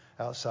today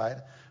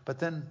outside. But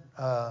then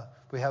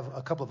we have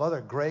a couple of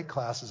other great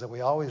classes that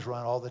we always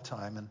run all the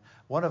time, and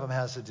one of them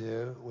has to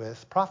do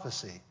with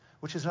prophecy,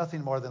 which is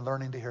nothing more than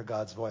learning to hear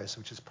God's voice,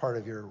 which is part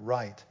of your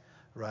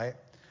right?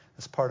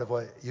 It's part of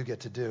what you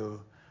get to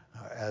do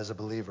as a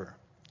believer.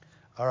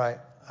 All right,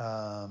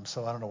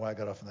 so I don't know why I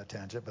got off on that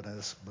tangent, but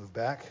let's move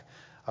back.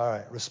 All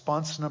right,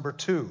 response number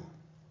 2.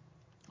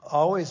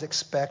 Always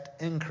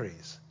expect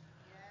increase.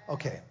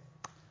 Okay,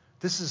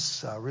 this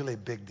is a really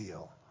big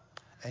deal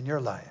in your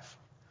life.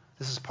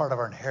 This is part of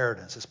our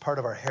inheritance. It's part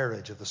of our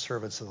heritage of the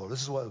servants of the Lord.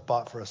 This is what was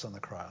bought for us on the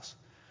cross.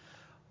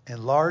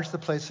 Enlarge the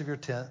place of your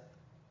tent.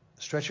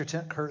 Stretch your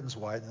tent curtains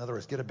wide. In other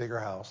words, get a bigger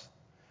house.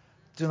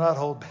 Do not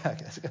hold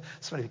back.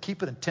 Somebody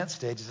keep it in tent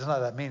stages. It's not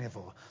that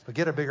meaningful. But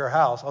get a bigger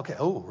house. Okay.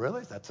 Oh,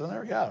 really? That's in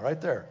there? Yeah,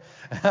 right there.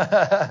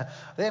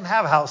 They didn't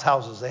have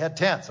houses. They had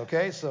tents.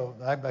 Okay. So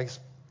I guess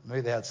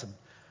maybe they had some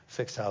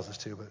fixed houses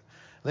too. But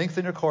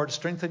lengthen your cords,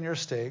 strengthen your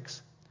stakes,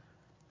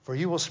 for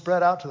you will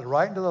spread out to the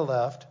right and to the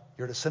left.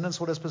 Your descendants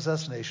will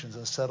dispossess nations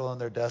and settle in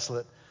their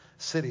desolate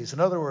cities.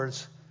 In other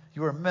words,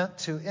 you are meant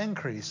to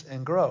increase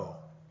and grow.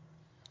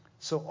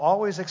 So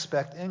always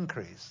expect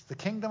increase. The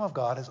kingdom of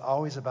God is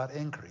always about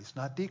increase,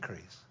 not decrease.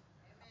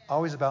 Amen.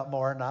 Always about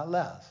more, not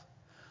less.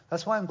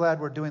 That's why I'm glad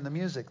we're doing the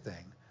music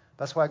thing.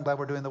 That's why I'm glad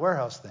we're doing the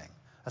warehouse thing.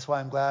 That's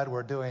why I'm glad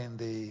we're doing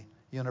the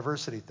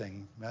university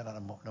thing. I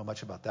don't know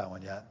much about that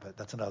one yet, but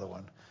that's another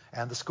one.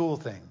 And the school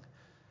thing.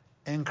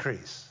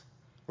 Increase.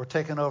 We're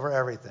taking over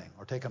everything.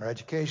 We're taking our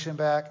education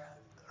back,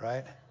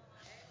 right?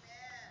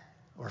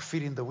 We're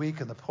feeding the weak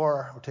and the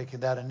poor. We're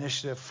taking that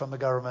initiative from the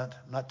government.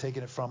 I'm not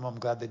taking it from them. I'm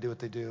glad they do what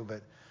they do,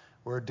 but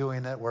we're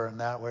doing it. We're in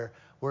that.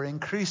 We're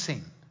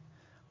increasing.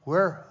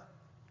 We're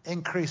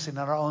increasing in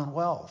our own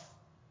wealth.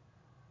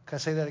 Can I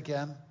say that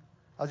again?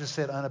 I'll just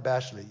say it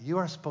unabashedly. You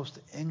are supposed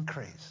to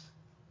increase.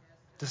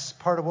 This is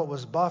part of what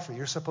was bought for you.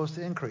 You're supposed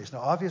to increase.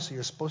 Now, obviously,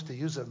 you're supposed to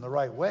use it in the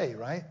right way,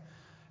 right?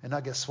 And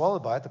not get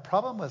swallowed by it. The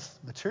problem with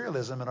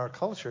materialism in our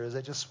culture is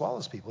it just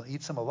swallows people and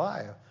eats them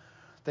alive.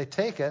 They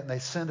take it and they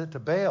send it to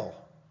Baal.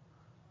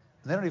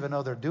 And they don't even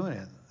know they're doing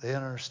it. They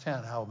don't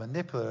understand how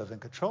manipulative and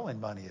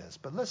controlling money is.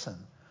 But listen,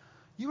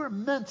 you were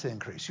meant to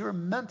increase. You were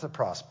meant to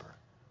prosper.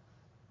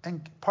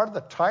 And part of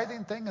the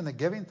tithing thing and the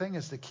giving thing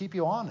is to keep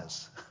you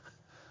honest.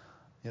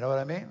 You know what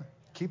I mean?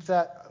 Keep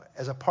that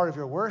as a part of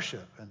your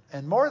worship.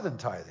 And more than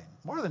tithing,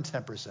 more than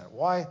 10%.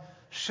 Why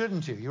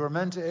shouldn't you? You were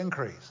meant to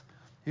increase.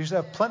 You should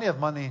have plenty of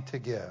money to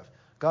give.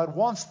 God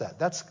wants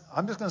that.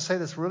 I'm just going to say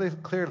this really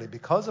clearly.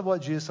 Because of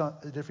what Jesus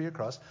did for your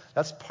cross,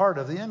 that's part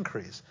of the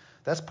increase.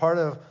 That's part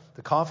of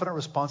the confident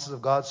responses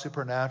of God's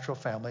supernatural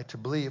family to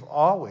believe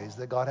always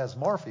that God has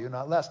more for you,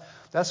 not less.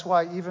 That's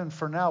why even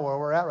for now, where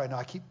we're at right now,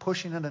 I keep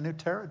pushing into new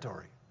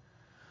territory.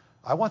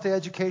 I want the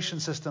education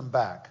system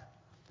back.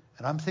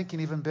 And I'm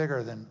thinking even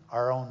bigger than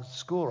our own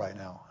school right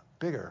now.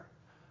 Bigger.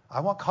 I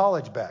want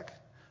college back.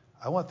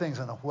 I want things.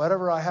 And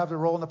whatever I have the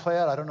role in the play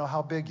at, I don't know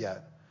how big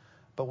yet.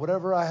 But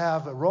whatever I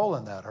have a role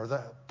in that, or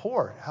the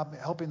poor,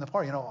 helping the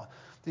poor,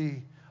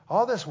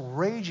 all this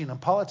raging in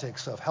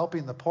politics of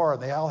helping the poor,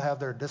 and they all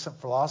have their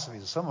different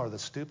philosophies. Some are the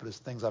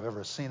stupidest things I've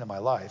ever seen in my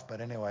life. But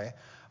anyway,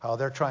 how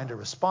they're trying to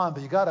respond.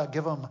 But you got to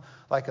give them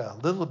like a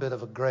little bit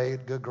of a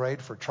good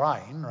grade for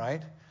trying,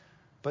 right?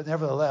 But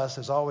nevertheless,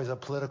 there's always a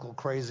political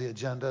crazy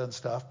agenda and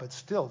stuff. But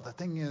still, the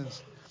thing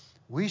is,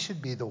 we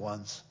should be the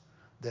ones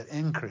that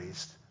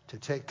increase to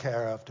take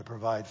care of, to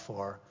provide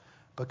for.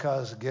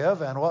 Because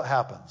give, and what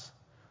happens?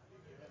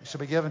 It should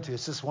be given to you.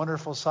 It's this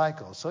wonderful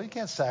cycle. So you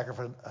can't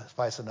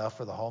sacrifice enough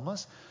for the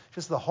homeless.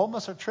 Just the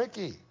homeless are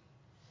tricky.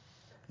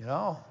 You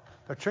know,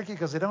 they're tricky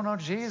because they don't know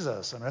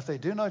Jesus. And if they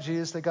do know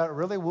Jesus, they got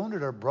really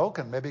wounded or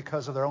broken, maybe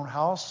because of their own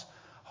house,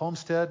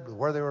 homestead,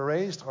 where they were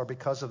raised, or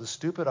because of the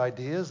stupid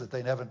ideas that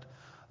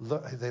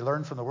they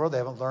learned from the world they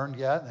haven't learned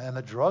yet, and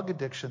the drug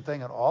addiction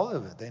thing and all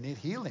of it. They need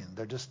healing.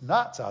 They're just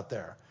nuts out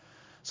there.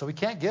 So we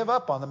can't give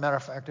up on them. Matter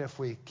of fact, if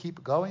we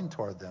keep going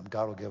toward them,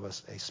 God will give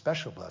us a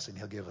special blessing.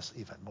 He'll give us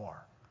even more.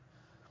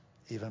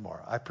 Even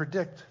more. I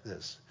predict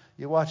this.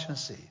 You watch and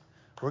see.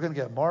 We're going to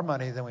get more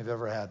money than we've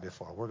ever had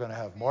before. We're going to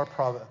have more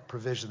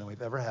provision than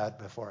we've ever had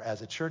before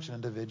as a church and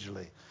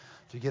individually.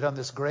 If you get on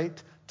this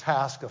great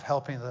task of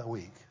helping the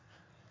weak,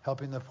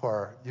 helping the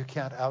poor, you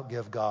can't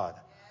outgive God.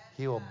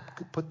 He will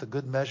put the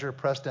good measure,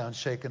 pressed down,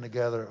 shaken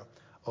together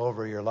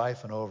over your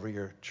life and over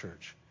your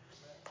church.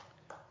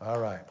 All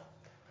right.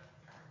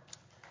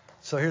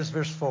 So here's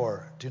verse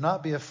 4. Do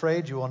not be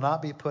afraid. You will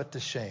not be put to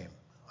shame.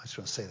 I just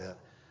want to say that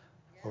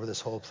over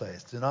this whole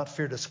place. Do not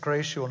fear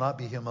disgrace. You will not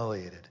be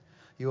humiliated.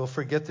 You will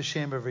forget the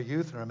shame of your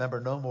youth and remember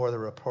no more the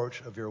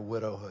reproach of your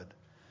widowhood.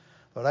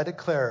 Lord, I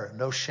declare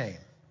no shame,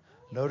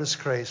 no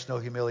disgrace, no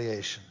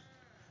humiliation.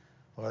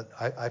 Lord,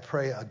 I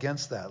pray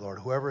against that, Lord.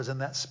 Whoever is in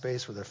that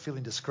space where they're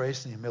feeling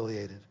disgraced and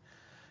humiliated,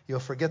 you'll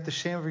forget the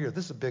shame of your youth.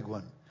 This is a big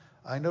one.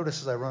 I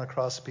notice as I run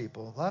across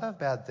people, a lot of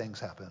bad things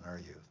happen in our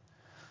youth.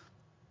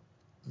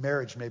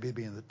 Marriage maybe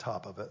being the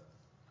top of it.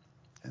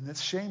 And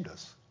it's shamed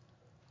us.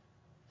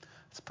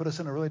 It's put us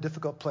in a really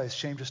difficult place.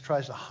 Shame just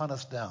tries to hunt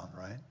us down,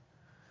 right?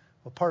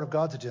 Well, part of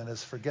God's agenda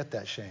is forget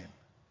that shame.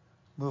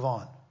 Move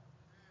on.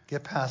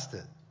 Get past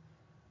it.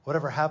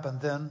 Whatever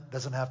happened then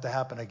doesn't have to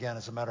happen again.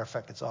 As a matter of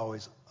fact, it's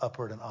always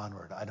upward and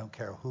onward. I don't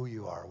care who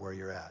you are, where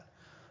you're at.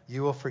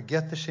 You will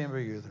forget the shame of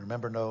your youth and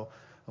remember no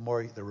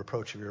more the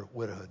reproach of your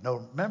widowhood.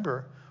 No,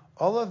 remember,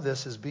 all of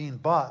this is being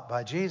bought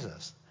by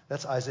Jesus.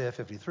 That's Isaiah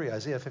 53.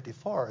 Isaiah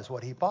 54 is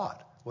what he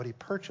bought, what he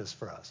purchased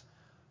for us,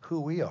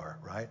 who we are,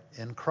 right,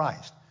 in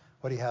Christ,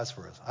 what he has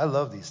for us. I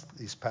love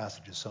these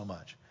passages so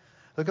much.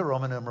 Look at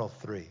Roman numeral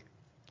 3.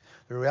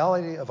 The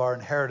reality of our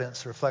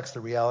inheritance reflects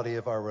the reality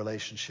of our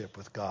relationship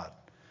with God.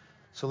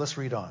 So let's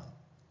read on.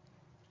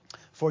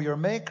 For your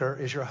maker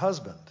is your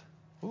husband.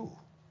 Ooh,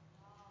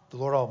 the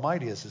Lord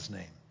Almighty is his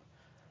name.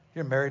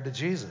 You're married to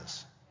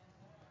Jesus.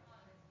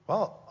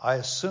 Well, I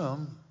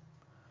assume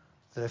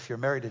that if you're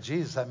married to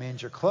Jesus, that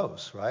means you're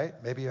close, right?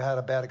 Maybe you had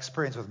a bad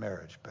experience with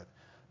marriage, but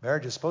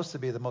marriage is supposed to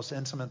be the most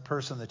intimate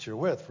person that you're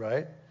with,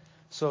 right?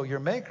 So your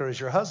maker is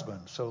your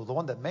husband. So the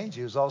one that made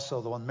you is also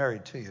the one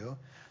married to you.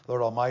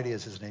 Lord Almighty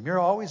is his name. You're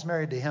always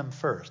married to him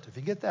first. If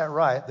you get that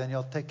right, then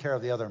you'll take care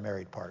of the other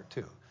married part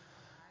too.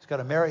 You've got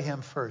to marry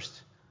him first.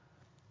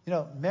 You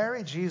know,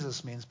 marry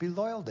Jesus means be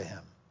loyal to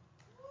him.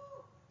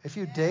 If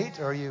you date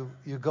or you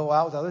go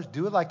out with others,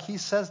 do it like he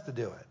says to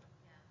do it.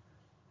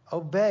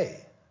 Obey.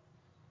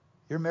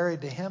 You're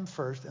married to him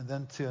first and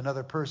then to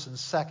another person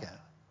second.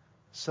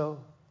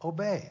 So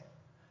obey.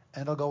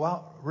 And it'll go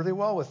out really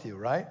well with you,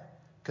 right?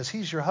 Because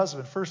he's your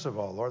husband, first of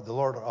all, Lord. The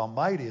Lord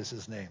Almighty is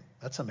his name.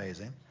 That's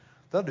amazing.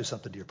 That'll do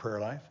something to your prayer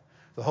life.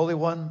 The Holy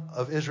One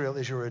of Israel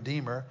is your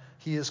Redeemer.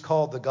 He is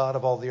called the God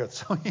of all the earth.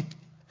 So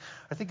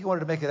I think he wanted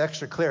to make it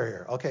extra clear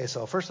here. Okay,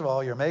 so first of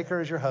all, your maker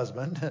is your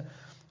husband.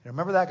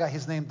 Remember that guy?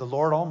 He's named the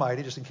Lord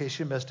Almighty, just in case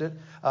you missed it.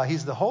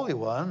 He's the Holy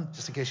One,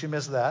 just in case you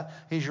missed that.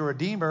 He's your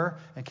Redeemer,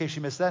 in case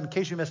you missed that. In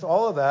case you missed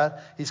all of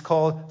that, he's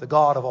called the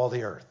God of all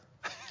the earth.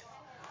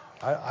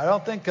 I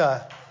don't think...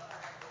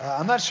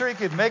 I'm not sure you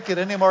could make it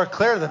any more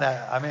clear than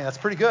that. I mean, that's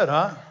pretty good,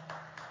 huh?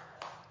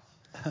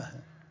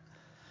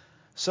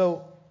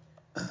 So,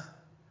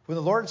 when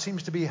the Lord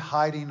seems to be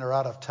hiding or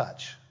out of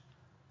touch,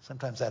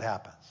 sometimes that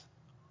happens.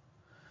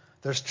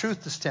 There's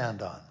truth to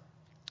stand on.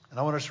 And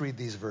I want us to read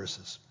these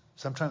verses.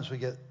 Sometimes we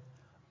get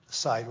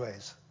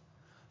sideways.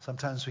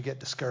 Sometimes we get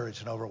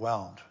discouraged and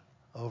overwhelmed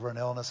over an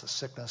illness, a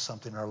sickness,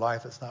 something in our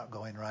life that's not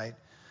going right,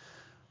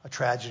 a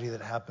tragedy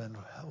that happened,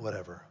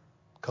 whatever.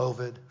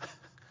 COVID.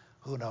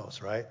 Who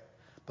knows, right?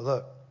 But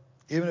look,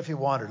 even if you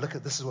wander,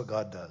 this is what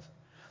God does.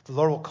 The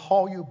Lord will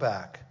call you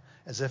back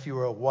as if you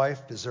were a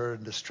wife deserted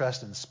and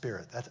distressed in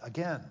spirit. That,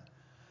 again,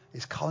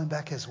 he's calling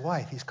back his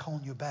wife. He's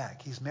calling you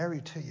back. He's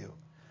married to you.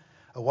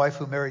 A wife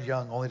who married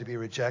young only to be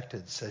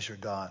rejected, says your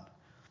God.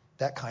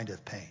 That kind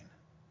of pain.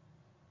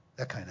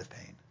 That kind of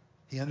pain.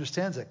 He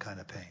understands that kind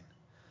of pain.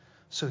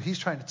 So he's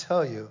trying to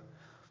tell you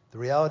the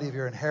reality of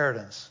your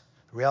inheritance,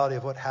 the reality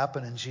of what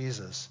happened in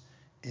Jesus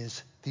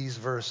is these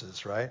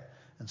verses, right?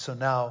 And so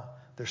now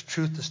there's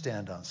truth to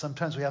stand on.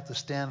 Sometimes we have to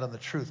stand on the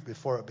truth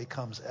before it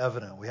becomes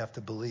evident. We have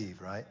to believe,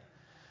 right?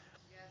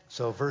 Yes.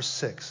 So verse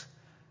 6.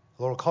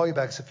 The Lord will call you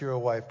back as if you're a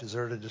wife,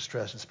 deserted,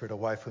 distressed, in spirit, a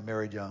wife who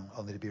married young,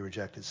 only to be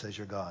rejected, says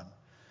your God.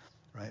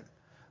 Right?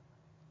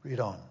 Read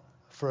on.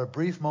 For a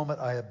brief moment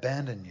I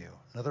abandon you.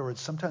 In other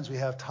words, sometimes we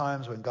have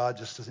times when God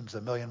just seems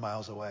a million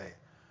miles away.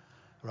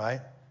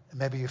 right? And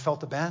maybe you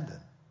felt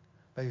abandoned.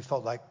 Maybe you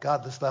felt like,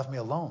 God, this left me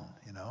alone,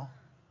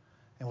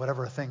 in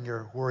whatever thing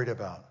you're worried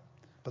about.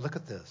 But look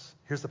at this.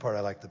 Here's the part I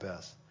like the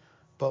best.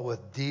 But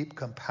with deep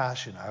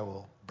compassion, I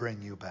will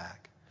bring you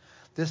back.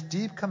 This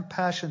deep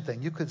compassion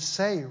thing, you could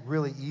say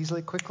really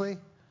easily, quickly,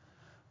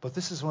 but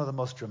this is one of the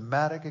most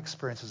dramatic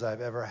experiences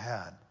I've ever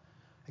had,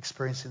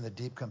 experiencing the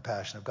deep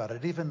compassion of God. I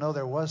didn't even know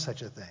there was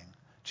such a thing.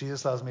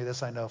 Jesus loves me,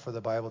 this I know, for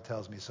the Bible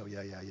tells me so,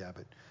 yeah.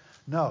 But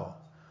no,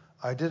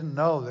 I didn't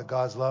know that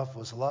God's love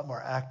was a lot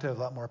more active, a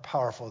lot more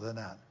powerful than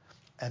that.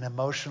 An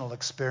emotional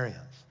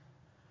experience.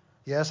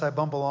 Yes, I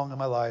bump along in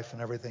my life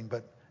and everything,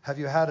 but have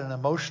you had an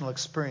emotional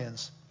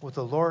experience with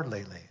the Lord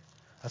lately?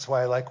 That's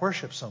why I like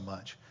worship so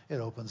much. It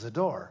opens a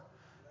door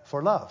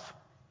for love,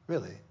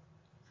 really,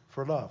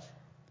 for love,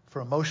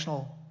 for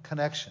emotional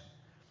connection.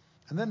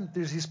 And then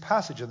there's these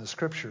passages in the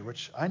Scripture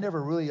which I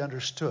never really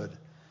understood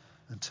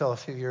until a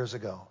few years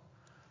ago,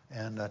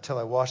 and until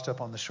I washed up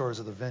on the shores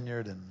of the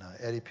vineyard, and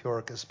Eddie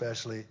Purick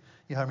especially.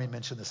 You heard me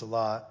mention this a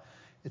lot.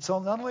 It's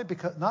all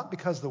not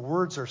because the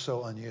words are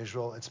so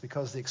unusual, it's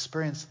because the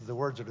experience that the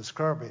words are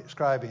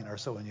describing are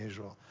so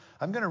unusual.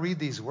 I'm going to read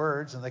these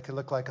words, and they could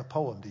look like a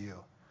poem to you.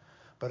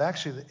 But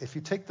actually, if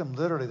you take them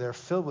literally, they're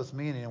filled with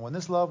meaning. And when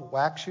this love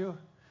whacks you,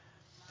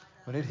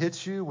 when it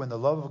hits you, when the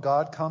love of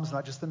God comes,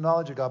 not just the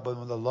knowledge of God, but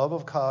when the love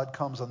of God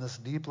comes on this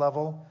deep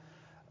level,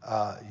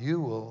 you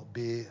will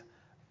be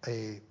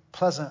a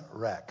pleasant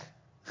wreck,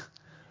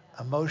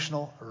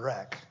 emotional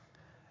wreck.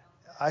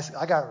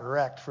 I got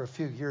wrecked for a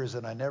few years,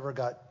 and I never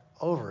got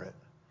over it.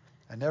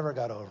 I never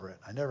got over it.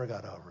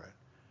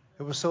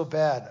 It was so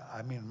bad.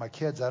 I mean, my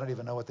kids, I don't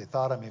even know what they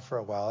thought of me for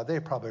a while. They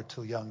probably are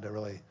too young to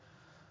really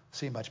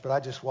see much, but I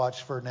just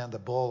watched Ferdinand the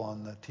Bull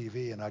on the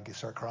TV, and I'd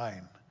start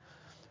crying.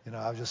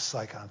 I was just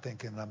like, kept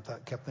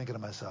thinking to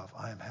myself,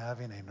 I am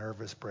having a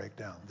nervous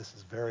breakdown. This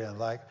is very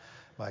unlike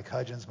Mike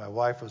Hudgens. My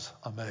wife was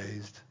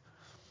amazed.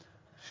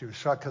 She was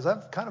shocked because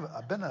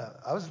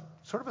I was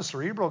sort of a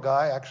cerebral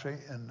guy, actually,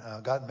 and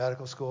got in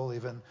medical school.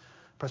 Even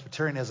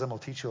Presbyterianism will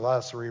teach you a lot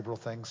of cerebral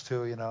things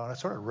too, and I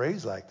sort of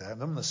raised like that.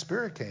 And then when the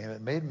Spirit came,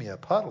 it made me a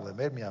puddle. It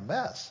made me a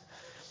mess.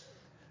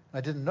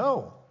 I didn't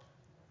know,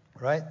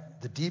 right?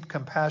 The deep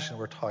compassion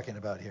we're talking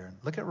about here.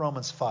 Look at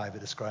Romans 5. It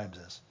describes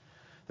this.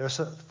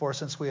 Therefore,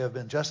 since we have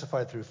been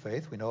justified through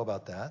faith, we know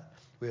about that.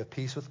 We have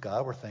peace with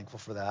God. We're thankful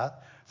for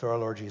that. Through our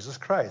Lord Jesus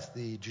Christ.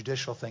 The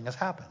judicial thing has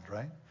happened,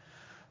 right?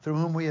 Through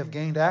whom we have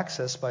gained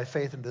access by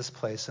faith in this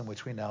place in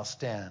which we now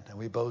stand, and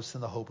we boast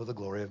in the hope of the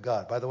glory of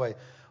God. By the way,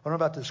 what I'm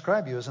about to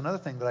describe you is another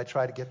thing that I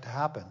try to get to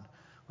happen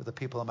with the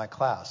people in my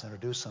class,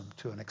 introduce them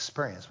to an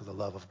experience with the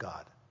love of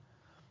God.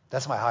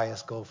 That's my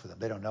highest goal for them.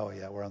 They don't know it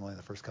yet. We're only in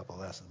the first couple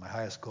of lessons. My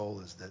highest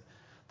goal is that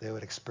they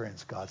would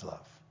experience God's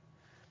love.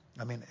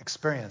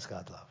 Experience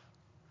God's love.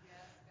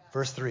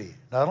 Verse 3,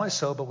 not only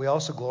so, but we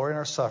also glory in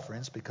our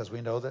sufferings because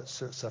we know that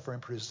suffering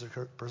produces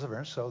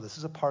perseverance. So this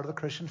is a part of the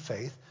Christian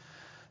faith.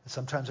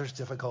 Sometimes there's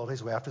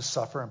difficulties. We have to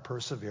suffer and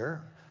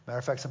persevere. Matter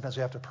of fact, sometimes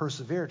we have to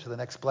persevere to the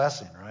next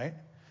blessing, right?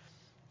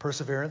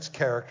 Perseverance,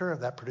 character.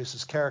 That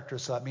produces character,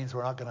 so that means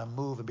we're not going to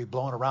move and be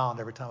blown around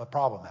every time a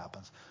problem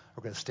happens.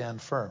 We're going to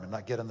stand firm and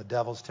not get in the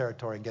devil's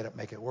territory and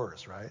make it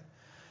worse, right?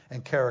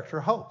 And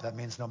character, hope. That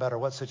means no matter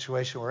what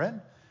situation we're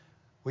in,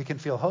 we can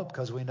feel hope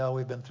because we know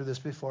we've been through this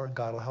before and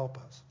God will help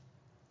us.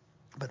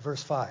 But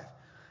verse 5,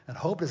 and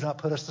hope does not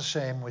put us to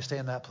shame when we stay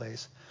in that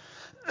place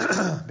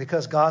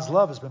because God's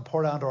love has been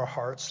poured out into our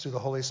hearts through the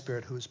Holy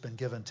Spirit who has been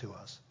given to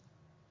us.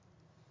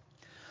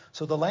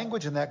 So the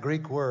language in that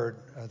Greek word,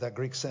 that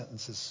Greek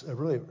sentence is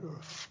really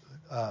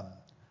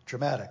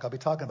dramatic. I'll be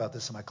talking about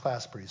this in my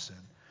class pretty soon.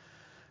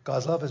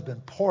 God's love has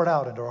been poured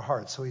out into our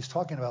hearts. So he's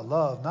talking about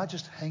love, not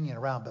just hanging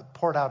around, but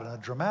poured out in a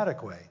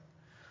dramatic way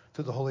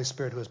through the Holy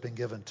Spirit who has been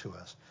given to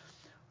us.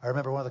 I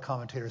remember one of the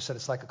commentators said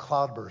it's like a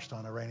cloudburst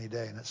on a rainy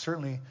day, and it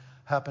certainly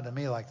happened to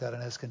me like that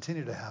and has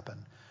continued to happen.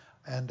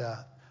 And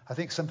I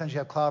think sometimes you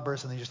have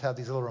cloudbursts and then you just have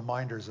these little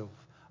reminders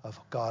of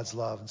God's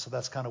love, and so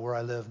that's kind of where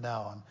I live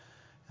now.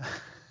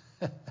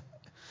 And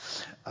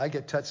I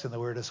get touched in the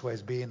weirdest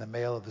ways, being the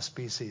male of the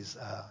species.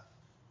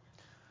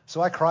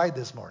 So I cried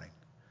this morning,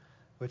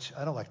 which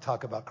I don't like to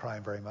talk about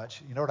crying very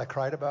much. You know what I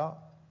cried about?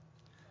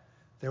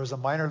 There was a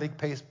minor league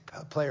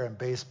player in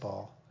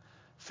baseball,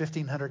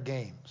 1,500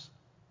 games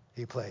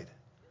he played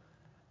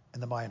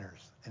in the minors,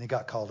 and he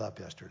got called up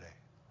yesterday.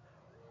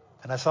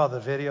 And I saw the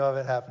video of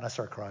it happen. I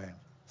started crying.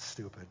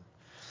 Stupid.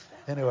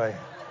 Anyway,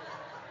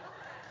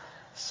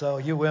 so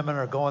you women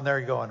are going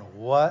there going,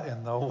 what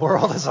in the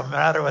world is the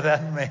matter with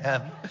that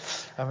man?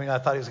 I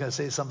thought he was going to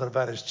say something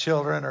about his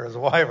children or his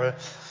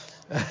wife.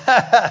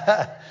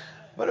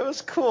 But it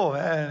was cool,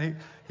 man.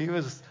 He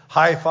was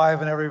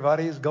high-fiving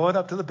everybody. He's going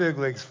up to the big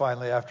leagues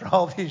finally after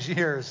all these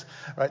years,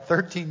 right?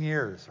 13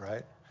 years,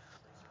 right?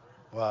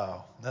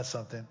 Wow, that's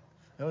something.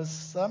 It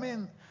was,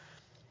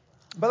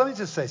 but let me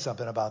just say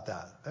something about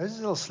that. There's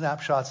little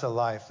snapshots of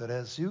life that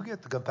as you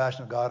get the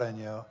compassion of God in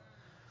you,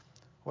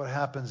 what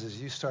happens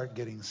is you start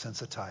getting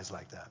sensitized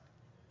like that.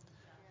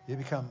 You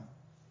become,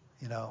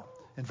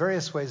 in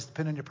various ways,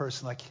 depending on your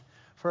person, like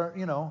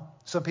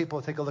Some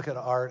people take a look at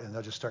art and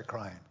they'll just start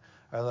crying.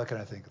 I look and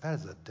I think, that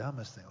is the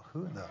dumbest thing.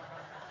 Who in the...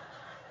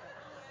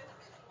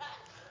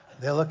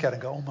 They'll look at it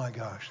and go, oh my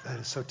gosh, that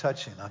is so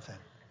touching. I'm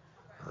thinking,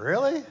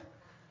 really?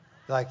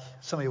 Like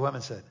some of you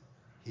women said,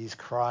 he's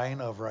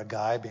crying over a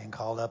guy being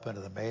called up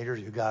into the majors.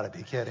 You got to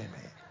be kidding me.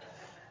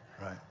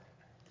 Right.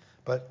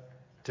 But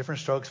different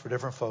strokes for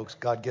different folks.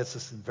 God gets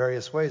us in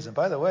various ways. And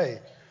by the way,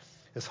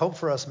 it's hope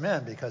for us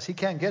men because he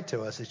can get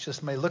to us. It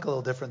just may look a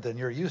little different than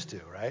you're used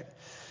to, right?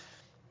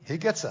 He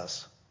gets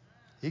us.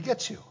 He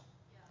gets you.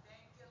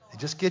 He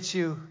just gets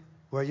you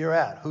where you're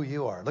at, who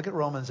you are. Look at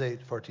Romans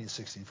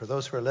 8:14-16. For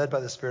those who are led by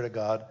the Spirit of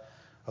God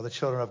are the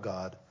children of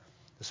God.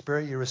 The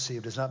Spirit you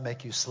received does not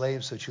make you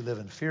slaves so that you live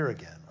in fear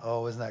again.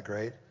 Oh, isn't that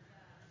great?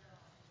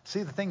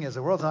 See, the thing is,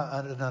 the world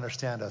doesn't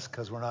understand us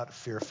because we're not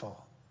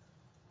fearful.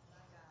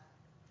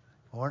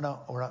 We're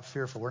not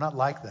fearful. We're not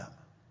like them.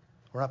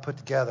 We're not put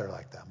together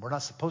like them. We're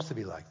not supposed to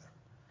be like them.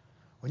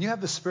 When you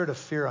have the spirit of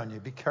fear on you,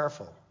 be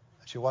careful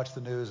as you watch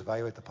the news,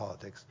 evaluate the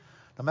politics.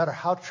 No matter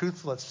how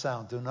truthful it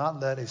sounds, do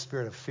not let a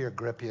spirit of fear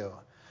grip you.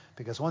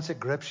 Because once it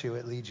grips you,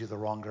 it leads you the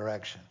wrong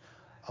direction.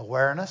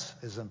 Awareness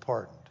is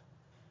important.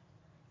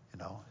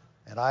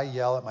 And I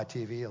yell at my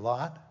TV a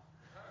lot.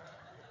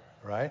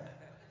 Right?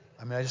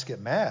 I mean, I just get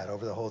mad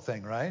over the whole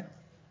thing, right?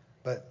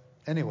 But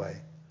anyway,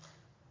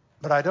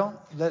 but I don't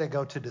let it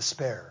go to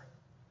despair.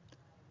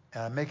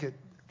 And I make it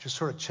just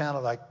sort of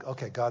channel like,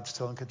 okay, God's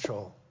still in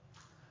control.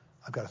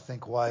 I've got to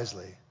think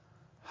wisely.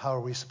 How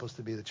are we supposed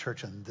to be the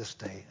church in this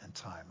day and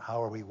time?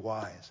 How are we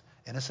wise?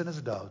 Innocent as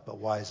doves, but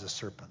wise as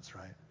serpents,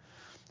 right?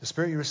 The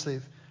Spirit you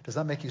receive does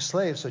not make you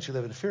slaves so that you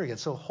live in fear again.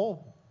 So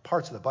whole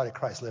parts of the body of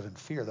Christ live in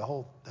fear. Their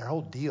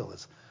whole deal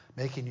is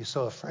making you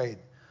so afraid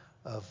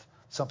of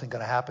something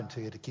going to happen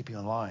to you to keep you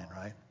in line,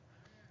 right?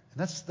 And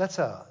that's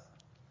a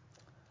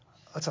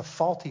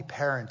faulty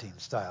parenting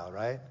style,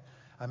 right?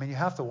 I mean, you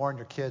have to warn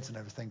your kids and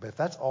everything, but if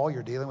that's all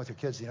you're dealing with your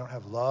kids, you don't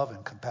have love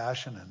and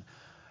compassion and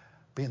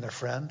being their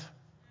friend,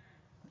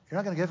 you're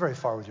not going to get very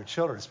far with your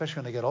children, especially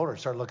when they get older and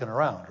start looking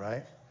around,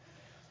 right?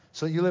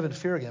 So you live in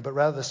fear again, but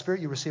rather the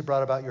Spirit you received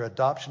brought about your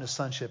adoption as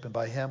sonship, and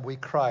by him we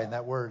cry, and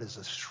that word is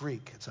a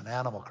shriek. It's an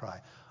animal cry.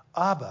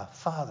 Abba,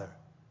 Father.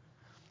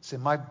 See,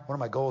 one of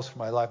my goals for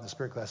my life in the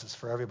Spirit class is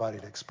for everybody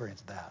to experience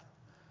that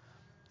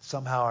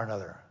somehow or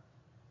another.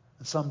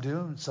 And some do,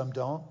 and some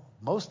don't.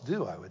 Most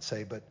do, I would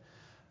say, but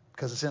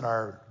because it's in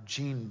our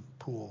gene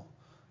pool,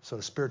 so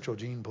the spiritual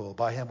gene pool.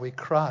 By him we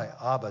cry,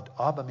 Abba.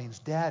 Abba means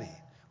daddy,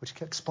 which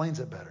explains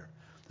it better.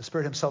 The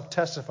Spirit himself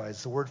testifies.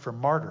 It's the word for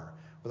martyr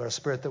with our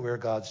spirit that we are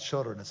God's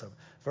children. It's a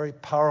very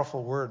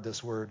powerful word,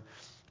 this word.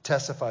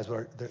 Testifies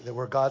that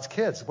we're God's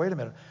kids. Wait a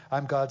minute.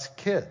 I'm God's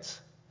kids.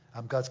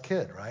 I'm God's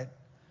kid, right?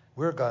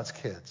 We're God's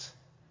kids.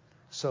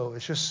 So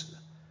it's just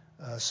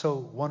so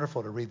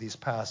wonderful to read these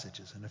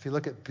passages. And if you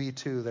look at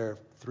B2, there are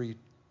 3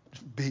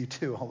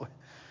 B2 all the way.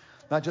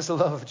 Not just the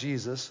love of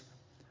Jesus,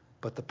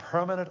 but the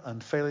permanent,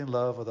 unfailing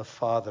love of the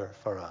Father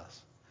for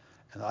us.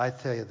 And I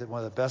tell you that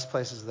one of the best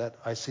places that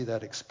I see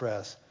that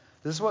expressed,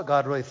 this is what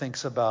God really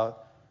thinks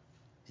about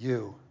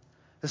you.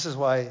 This is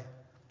why,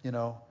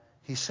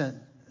 he sent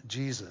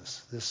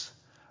Jesus, this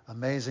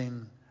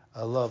amazing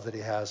love that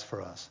he has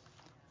for us.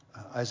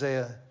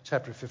 Isaiah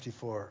chapter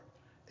 54,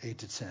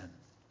 8-10.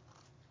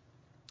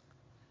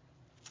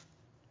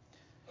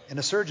 In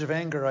a surge of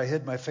anger, I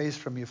hid my face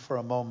from you for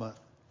a moment,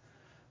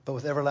 but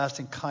with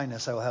everlasting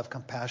kindness, I will have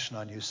compassion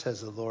on you,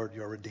 says the Lord,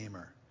 your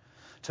Redeemer.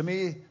 To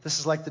me, this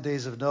is like the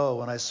days of Noah,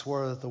 when I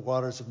swore that the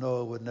waters of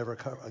Noah would never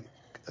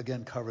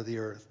again cover the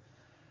earth.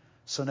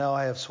 So now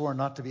I have sworn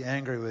not to be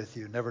angry with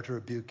you, never to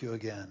rebuke you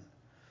again.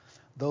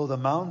 Though the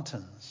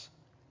mountains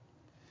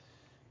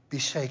be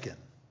shaken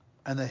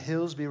and the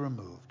hills be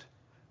removed,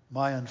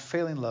 my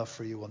unfailing love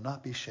for you will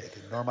not be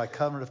shaken, nor my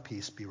covenant of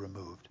peace be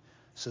removed,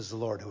 says the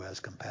Lord who has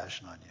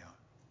compassion on you.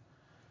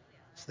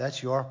 So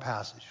that's your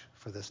passage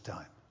for this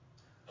time.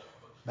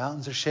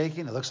 Mountains are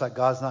shaking. It looks like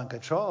God's not in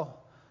control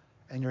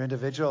in your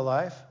individual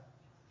life.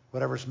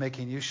 Whatever's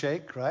making you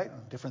shake, right?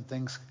 Different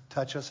things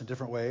touch us in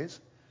different ways.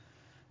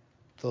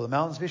 Though the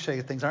mountains be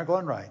shaken, things aren't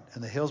going right,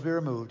 and the hills be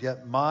removed,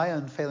 yet my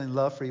unfailing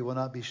love for you will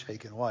not be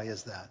shaken. Why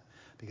is that?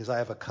 Because I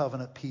have a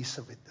covenant peace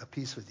of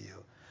peace with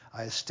you.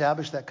 I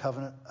established that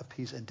covenant of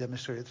peace and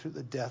demonstrated it through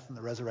the death and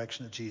the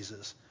resurrection of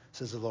Jesus,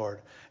 says the Lord.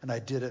 And I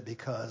did it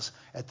because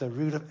at the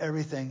root of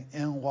everything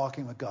in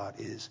walking with God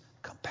is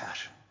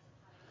compassion.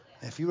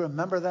 And if you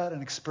remember that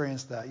and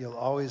experience that, you'll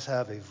always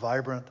have a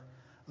vibrant,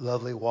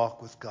 lovely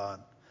walk with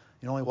God.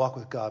 You don't only walk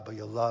with God, but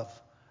you'll love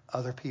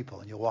other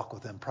people, and you'll walk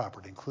with them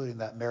properly, including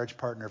that marriage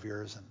partner of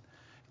yours, and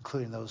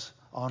including those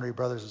honorary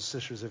brothers and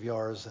sisters of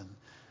yours,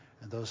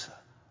 and those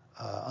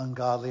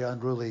ungodly,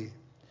 unruly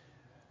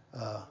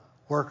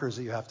workers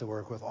that you have to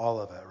work with, all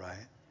of it,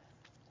 right?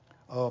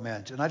 Oh,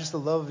 man. Not just the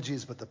love of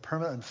Jesus, but the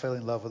permanent and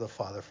unfailing love of the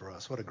Father for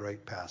us. What a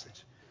great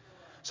passage.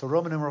 So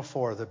Roman numeral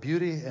 4, the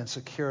beauty and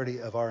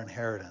security of our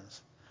inheritance.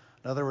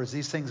 In other words,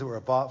 these things that were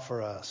bought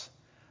for us.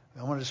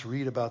 I want to just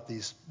read about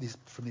these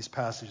from these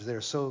passages. They're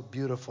so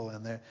beautiful,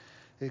 and they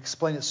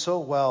explain it so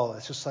well.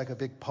 It's just like a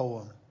big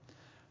poem.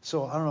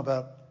 So I don't know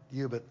about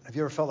you, but have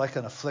you ever felt like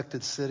an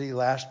afflicted city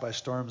lashed by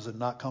storms and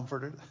not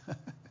comforted?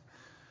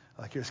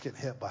 Like you're just getting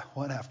hit by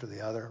one after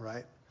the other,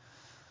 right?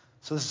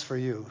 So this is for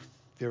you,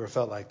 if you ever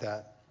felt like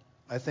that.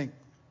 I think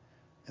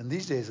in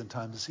these days and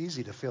times, it's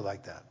easy to feel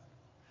like that.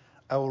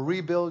 I will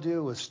rebuild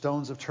you with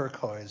stones of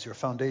turquoise, your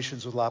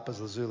foundations with lapis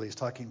lazuli. He's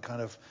talking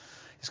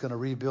he's going to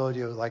rebuild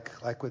you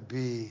like would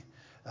be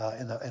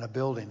in a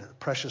building,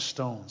 precious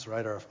stones,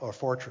 right, or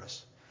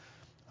fortress.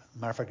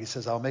 Matter of fact, he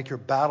says, I'll make your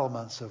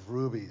battlements of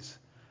rubies,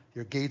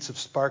 your gates of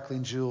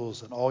sparkling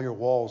jewels, and all your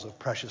walls of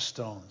precious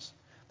stones.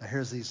 Now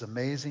here's these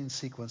amazing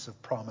sequence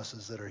of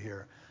promises that are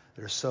here.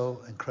 They're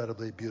so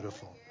incredibly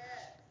beautiful.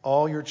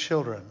 All your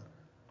children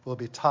will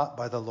be taught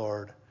by the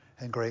Lord,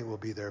 and great will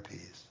be their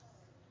peace.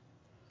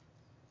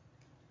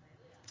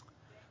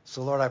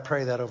 So Lord, I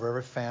pray that over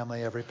every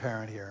family, every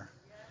parent here.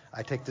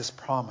 I take this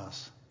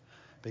promise.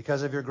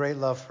 Because of your great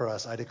love for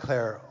us, I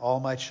declare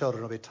all my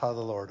children will be taught of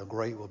the Lord, and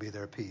great will be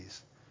their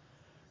peace.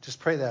 Just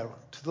pray that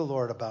to the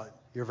Lord about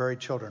your very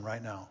children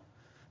right now.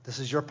 This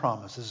is your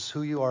promise. This is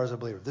who you are as a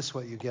believer. This is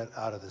what you get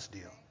out of this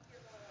deal.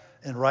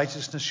 In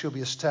righteousness you'll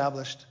be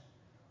established.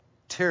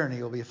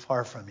 Tyranny will be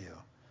far from you.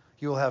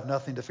 You will have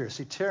nothing to fear.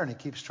 See, tyranny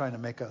keeps trying to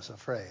make us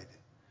afraid,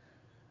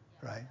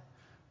 right?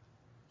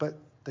 But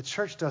the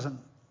church doesn't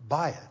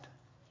buy it.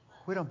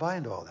 We don't buy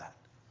into all that.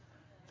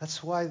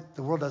 That's why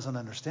the world doesn't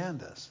understand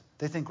this.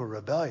 They think we're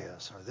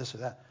rebellious or this or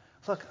that.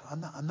 Look,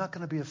 I'm not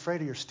going to be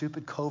afraid of your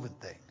stupid COVID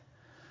thing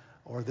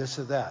or this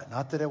or that.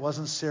 Not that it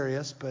wasn't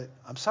serious, but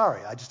I'm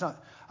sorry.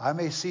 I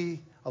may see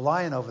a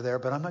lion over there,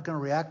 but I'm not going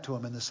to react to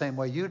him in the same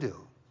way you do.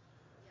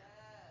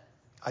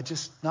 I'm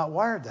just not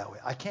wired that way.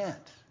 I can't.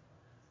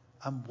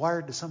 I'm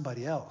wired to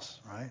somebody else,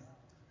 right?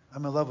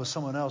 I'm in love with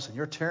someone else, and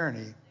your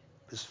tyranny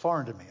is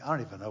foreign to me. I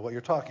don't even know what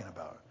you're talking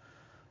about.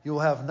 You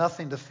will have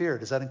nothing to fear.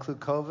 Does that include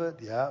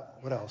COVID? Yeah.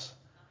 What else?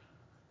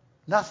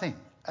 Nothing.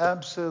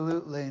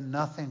 Absolutely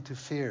nothing to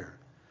fear.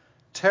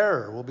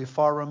 Terror will be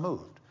far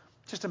removed.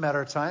 Just a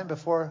matter of time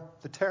before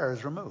the terror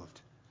is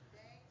removed.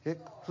 It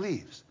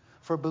leaves.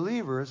 For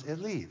believers, it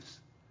leaves.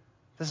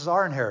 This is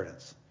our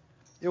inheritance.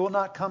 It will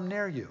not come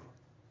near you.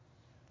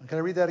 Can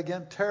I read that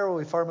again? Terror will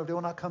be far removed. It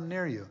will not come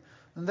near you.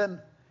 And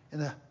then in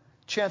the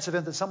chance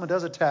event that someone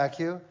does attack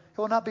you, it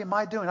will not be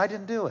my doing. I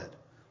didn't do it.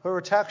 Whoever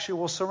attacks you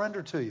will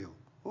surrender to you.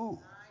 Ooh.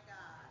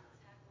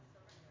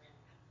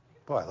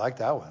 Boy, I like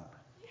that one.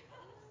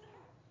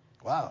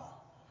 Wow.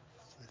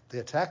 If they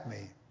attack me,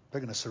 they're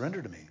going to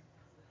surrender to me.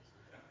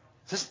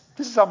 This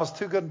is almost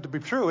too good to be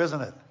true, isn't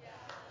it?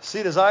 See,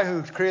 it is I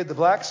who created the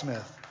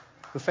blacksmith,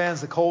 who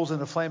fans the coals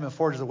into flame and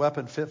forges a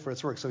weapon fit for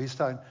its work. So he's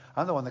telling,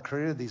 I'm the one that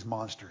created these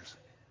monsters.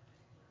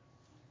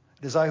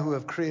 It is I who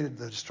have created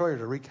the destroyer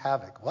to wreak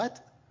havoc.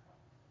 What?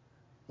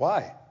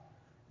 Why?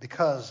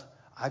 Because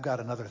I've got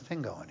another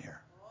thing going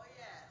here.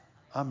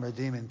 I'm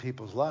redeeming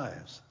people's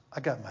lives.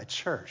 I got my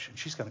church, and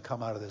she's going to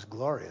come out of this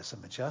glorious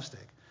and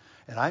majestic.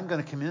 And I'm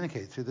going to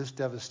communicate through this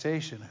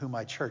devastation who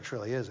my church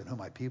really is and who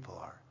my people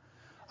are.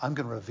 I'm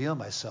going to reveal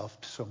myself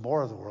so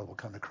more of the world will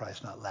come to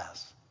Christ, not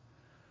less.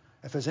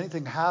 If there's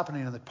anything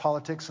happening in the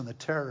politics and the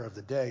terror of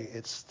the day,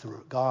 it's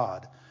through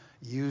God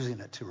using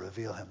it to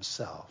reveal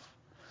himself.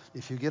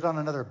 If you get on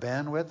another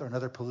bandwidth or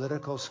another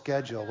political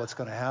schedule, what's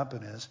going to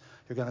happen is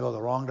you're going to go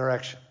the wrong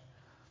direction.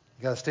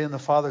 You got to stay in the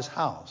Father's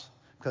house.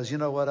 Because you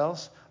know what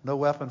else? No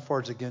weapon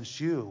forged against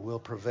you will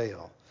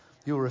prevail.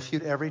 You will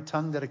refute every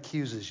tongue that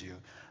accuses you.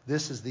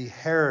 This is the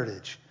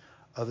heritage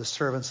of the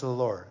servants of the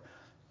Lord.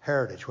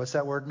 Heritage. What's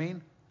that word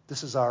mean?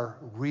 This is our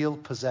real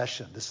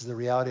possession. This is the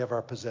reality of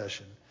our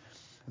possession.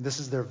 And this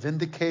is their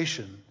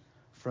vindication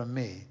from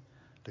me,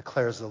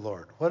 declares the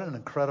Lord. What an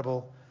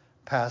incredible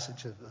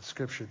passage of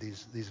Scripture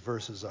these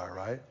verses are,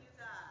 right?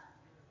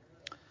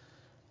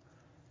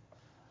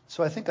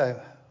 So I think I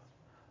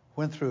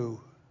went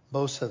through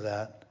most of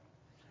that.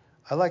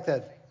 I like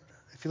that.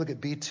 If you look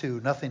at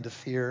B2, nothing to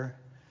fear.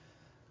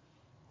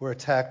 We're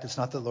attacked. It's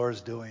not the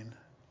Lord's doing.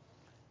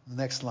 The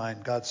next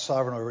line, God's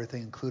sovereign over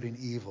everything, including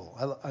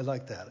evil. I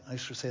like that. I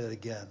should say that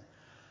again.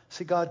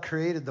 See, God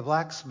created the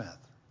blacksmith.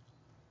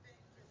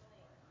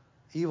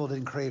 Evil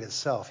didn't create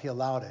itself. He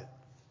allowed it,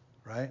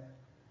 right?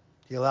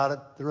 He allowed it,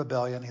 the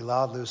rebellion. He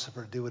allowed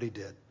Lucifer to do what he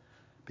did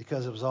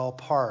because it was all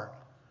part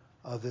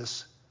of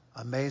this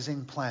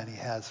amazing plan he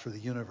has for the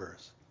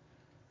universe.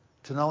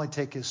 To not only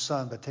take his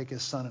son, but take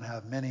his son and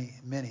have many,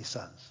 many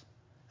sons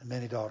and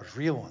many daughters,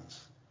 real ones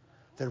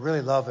that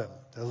really love him.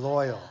 They're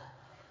loyal.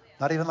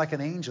 Not even like an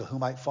angel who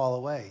might fall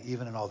away,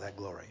 even in all that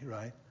glory,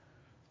 right?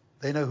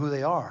 They know who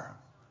they are.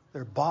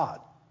 They're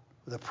bought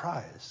with a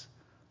price.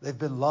 They've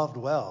been loved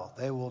well.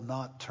 They will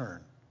not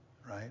turn,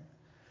 right?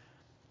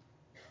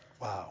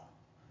 Wow.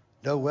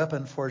 No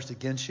weapon forged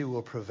against you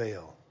will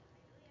prevail.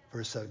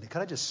 Verse 70.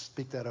 Can I just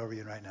speak that over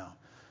you right now?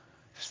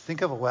 Just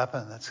think of a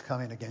weapon that's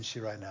coming against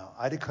you right now.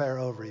 I declare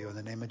over you in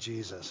the name of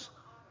Jesus.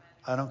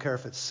 I don't care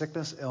if it's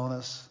sickness,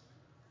 illness,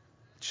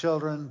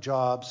 children,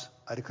 jobs.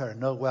 I declare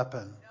no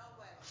weapon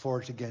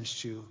forged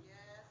against you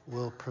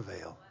will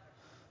prevail.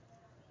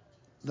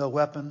 No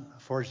weapon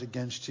forged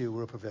against you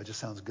will prevail. Just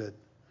sounds good.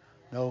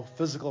 no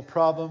physical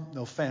problem,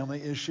 no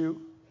family issue,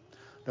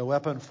 no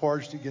weapon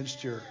forged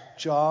against your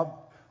job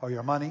or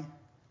your money,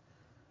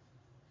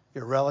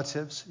 your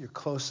relatives, your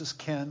closest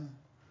kin,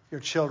 your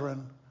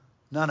children.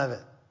 None of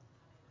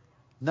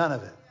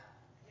it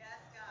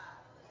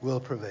will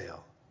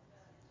prevail.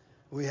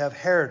 We have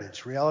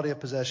heritage, reality of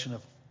possession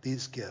of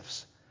these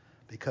gifts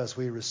because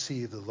we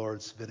receive the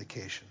Lord's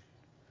vindication.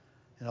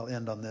 And I'll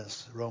end on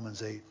this,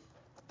 Romans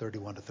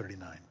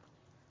 8:31-39.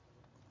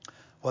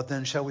 What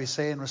then shall we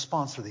say in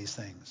response to these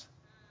things?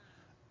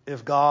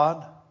 If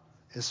God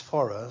is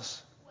for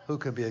us, who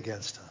can be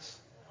against us?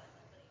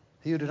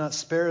 He who did not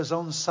spare his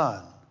own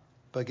son,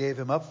 but gave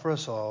him up for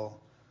us all,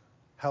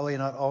 how will he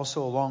not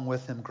also along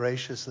with him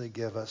graciously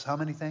give us how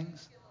many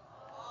things?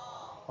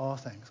 All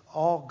things.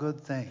 All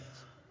good things.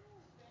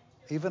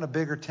 Even a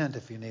bigger tent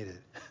if you need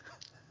it.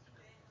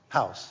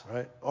 House,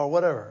 right? Or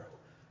whatever.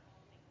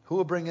 Who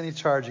will bring any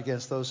charge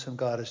against those whom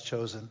God has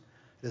chosen?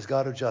 It is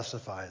God who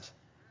justifies.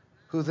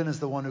 Who then is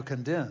the one who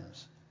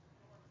condemns?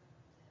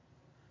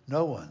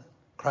 No one.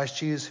 Christ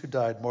Jesus, who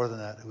died, more than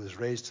that, who was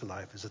raised to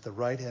life, is at the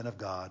right hand of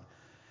God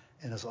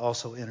and is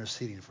also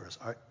interceding for us.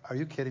 Are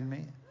you kidding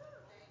me?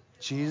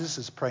 Jesus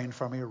is praying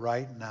for me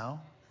right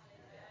now?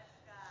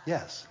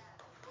 Yes.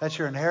 That's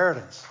your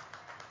inheritance.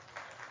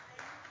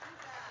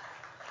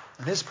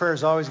 And his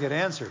prayers always get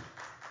answered.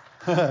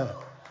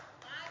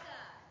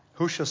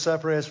 Who shall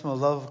separate us from the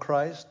love of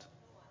Christ?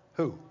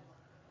 Who?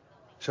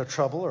 Shall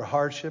trouble or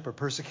hardship or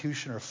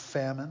persecution or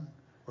famine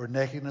or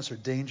nakedness or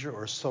danger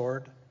or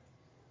sword?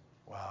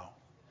 Wow.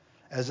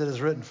 As it is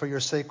written, for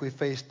your sake we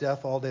face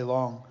death all day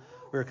long.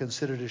 We are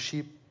considered as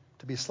sheep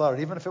to be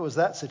slaughtered. Even if it was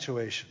that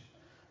situation.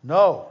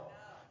 No.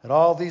 In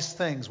all these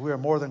things we are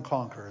more than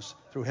conquerors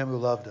through him who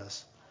loved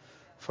us.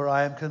 For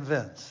I am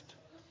convinced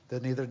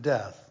that neither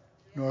death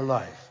nor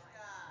life,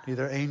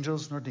 neither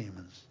angels nor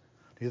demons,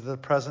 neither the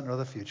present nor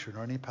the future,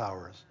 nor any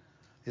powers,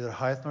 neither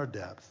height nor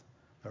depth,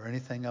 nor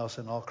anything else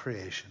in all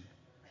creation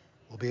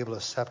will be able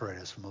to separate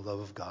us from the love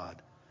of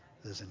God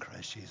that is in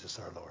Christ Jesus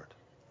our Lord.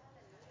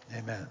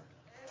 Amen.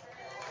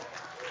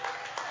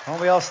 Why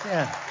don't we all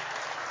stand?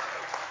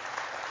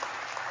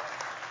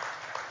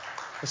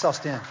 Let's all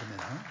stand for a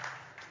minute, huh?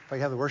 If I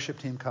have the worship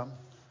team come.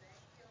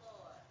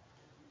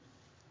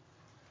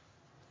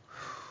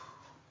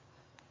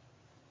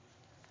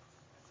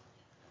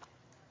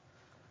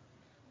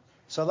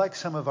 So I'd like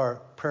some of our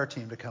prayer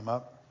team to come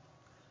up.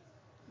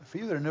 For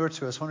you that are newer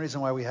to us, one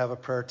reason why we have a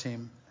prayer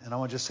team, and I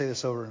want to just say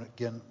this over and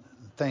again,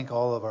 and thank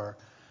all of our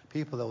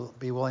people that will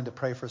be willing to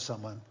pray for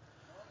someone,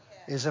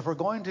 is if we're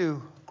going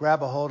to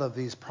grab a hold of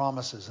these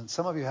promises, and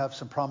some of you have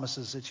some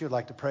promises that you'd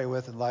like to pray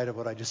with in light of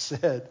what I just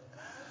said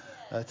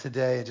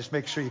today, and just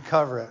make sure you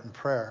cover it in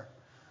prayer.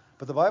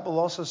 But the Bible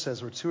also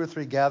says where two or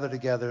three gather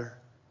together,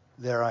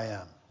 there I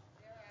am.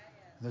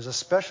 And there's a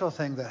special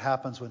thing that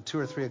happens when two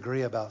or three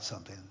agree about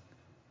something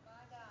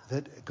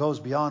that goes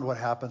beyond what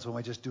happens when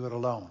we just do it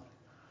alone.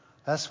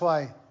 That's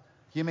why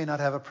you may not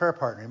have a prayer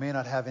partner. You may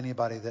not have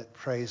anybody that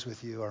prays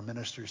with you or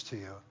ministers to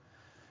you.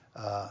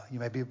 You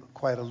may be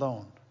quite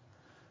alone.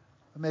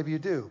 Or maybe you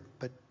do,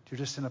 but you're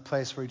just in a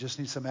place where you just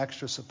need some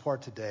extra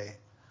support today.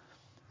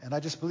 And I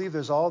just believe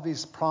there's all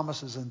these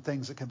promises and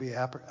things that can be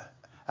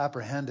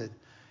apprehended.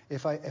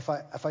 If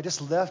I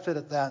just left it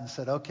at that and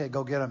said, okay,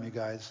 go get them, you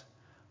guys,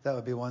 that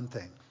would be one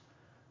thing.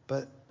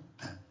 But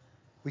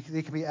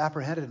they can be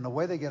apprehended, and the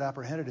way they get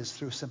apprehended is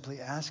through simply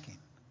asking.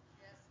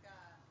 Yes,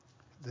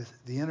 God.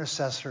 The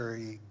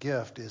intercessory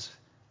gift is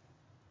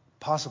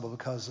possible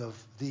because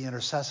of the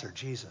intercessor,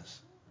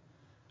 Jesus,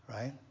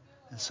 right?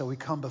 And so we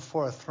come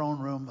before a throne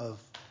room of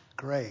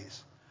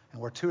grace, and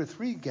where two or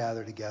three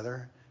gather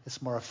together, it's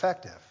more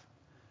effective,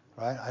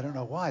 right? I don't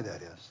know why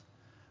that is,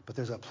 but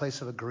there's a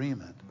place of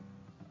agreement.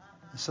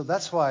 And so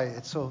that's why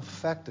it's so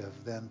effective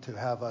then to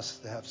have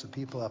some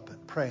people up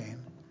and praying.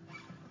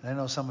 And I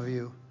know some of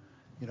you,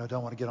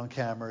 don't want to get on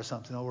camera or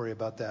something. Don't worry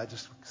about that.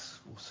 Just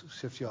we'll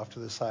shift you off to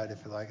the side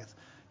if you like.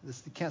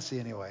 You can't see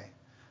anyway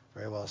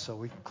very well, so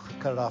we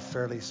cut it off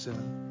fairly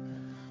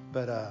soon.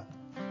 But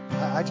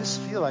I just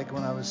feel like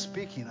when I was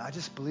speaking, I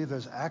just believe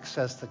there's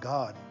access to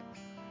God.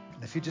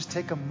 And if you just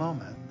take a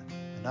moment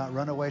and not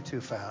run away too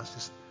fast,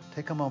 just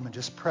take a moment,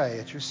 just pray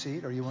at your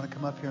seat, or you want to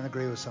come up here and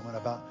agree with someone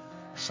about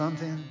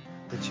something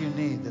that you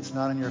need that's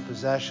not in your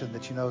possession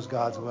that you know is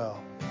God's will.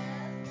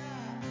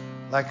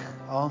 Like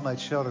all my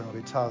children will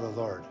be taught of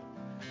the Lord.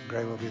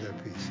 Great will be their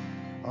peace.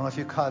 I don't know if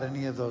you caught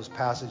any of those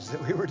passages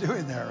that we were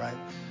doing there, right?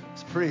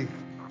 It's pretty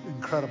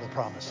incredible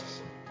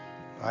promises,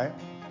 right?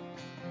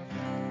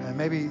 And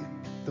maybe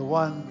the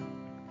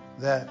one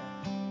that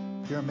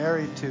you're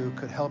married to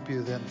could help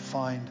you then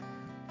find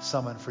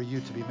someone for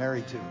you to be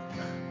married to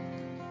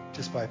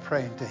just by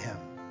praying to him.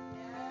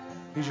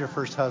 He's your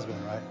first husband,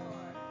 right?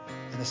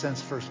 In a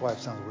sense, first wife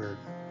sounds weird,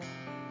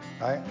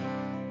 right?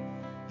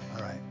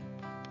 All right.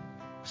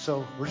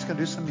 So we're just going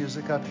to do some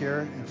music up here.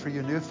 And for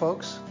you new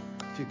folks,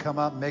 if you come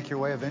out and make your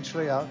way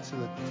eventually out to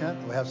the tent,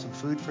 we'll have some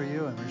food for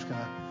you. And we're just going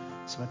to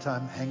spend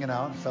time hanging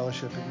out and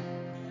fellowshipping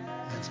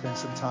and spend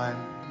some time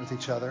with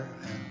each other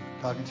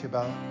and talking to you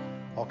about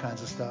all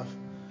kinds of stuff.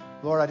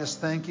 Lord, I just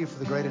thank you for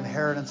the great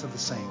inheritance of the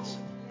saints.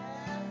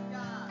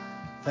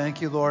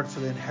 Thank you, Lord, for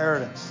the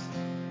inheritance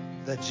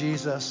that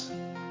Jesus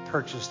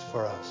purchased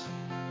for us.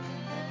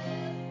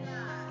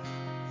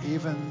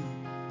 Even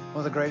one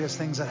of the greatest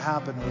things that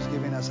happened was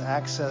giving us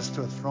access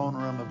to a throne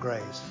room of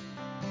grace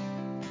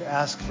to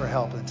ask for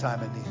help in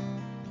time of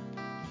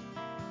need.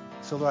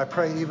 So, Lord, I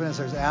pray even as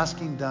there's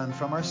asking done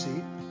from our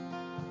seat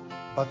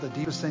about the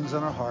deepest things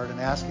on our heart and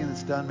asking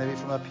that's done maybe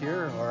from up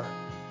here or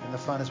in the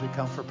front as we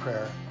come for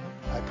prayer,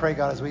 I pray,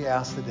 God, as we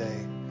ask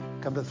today,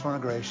 come to the throne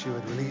of grace, you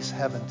would release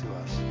heaven to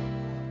us.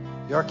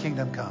 Your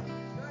kingdom come.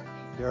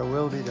 Your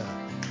will be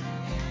done.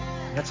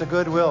 And it's a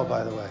good will,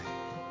 by the way.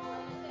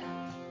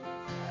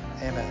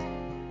 Amen.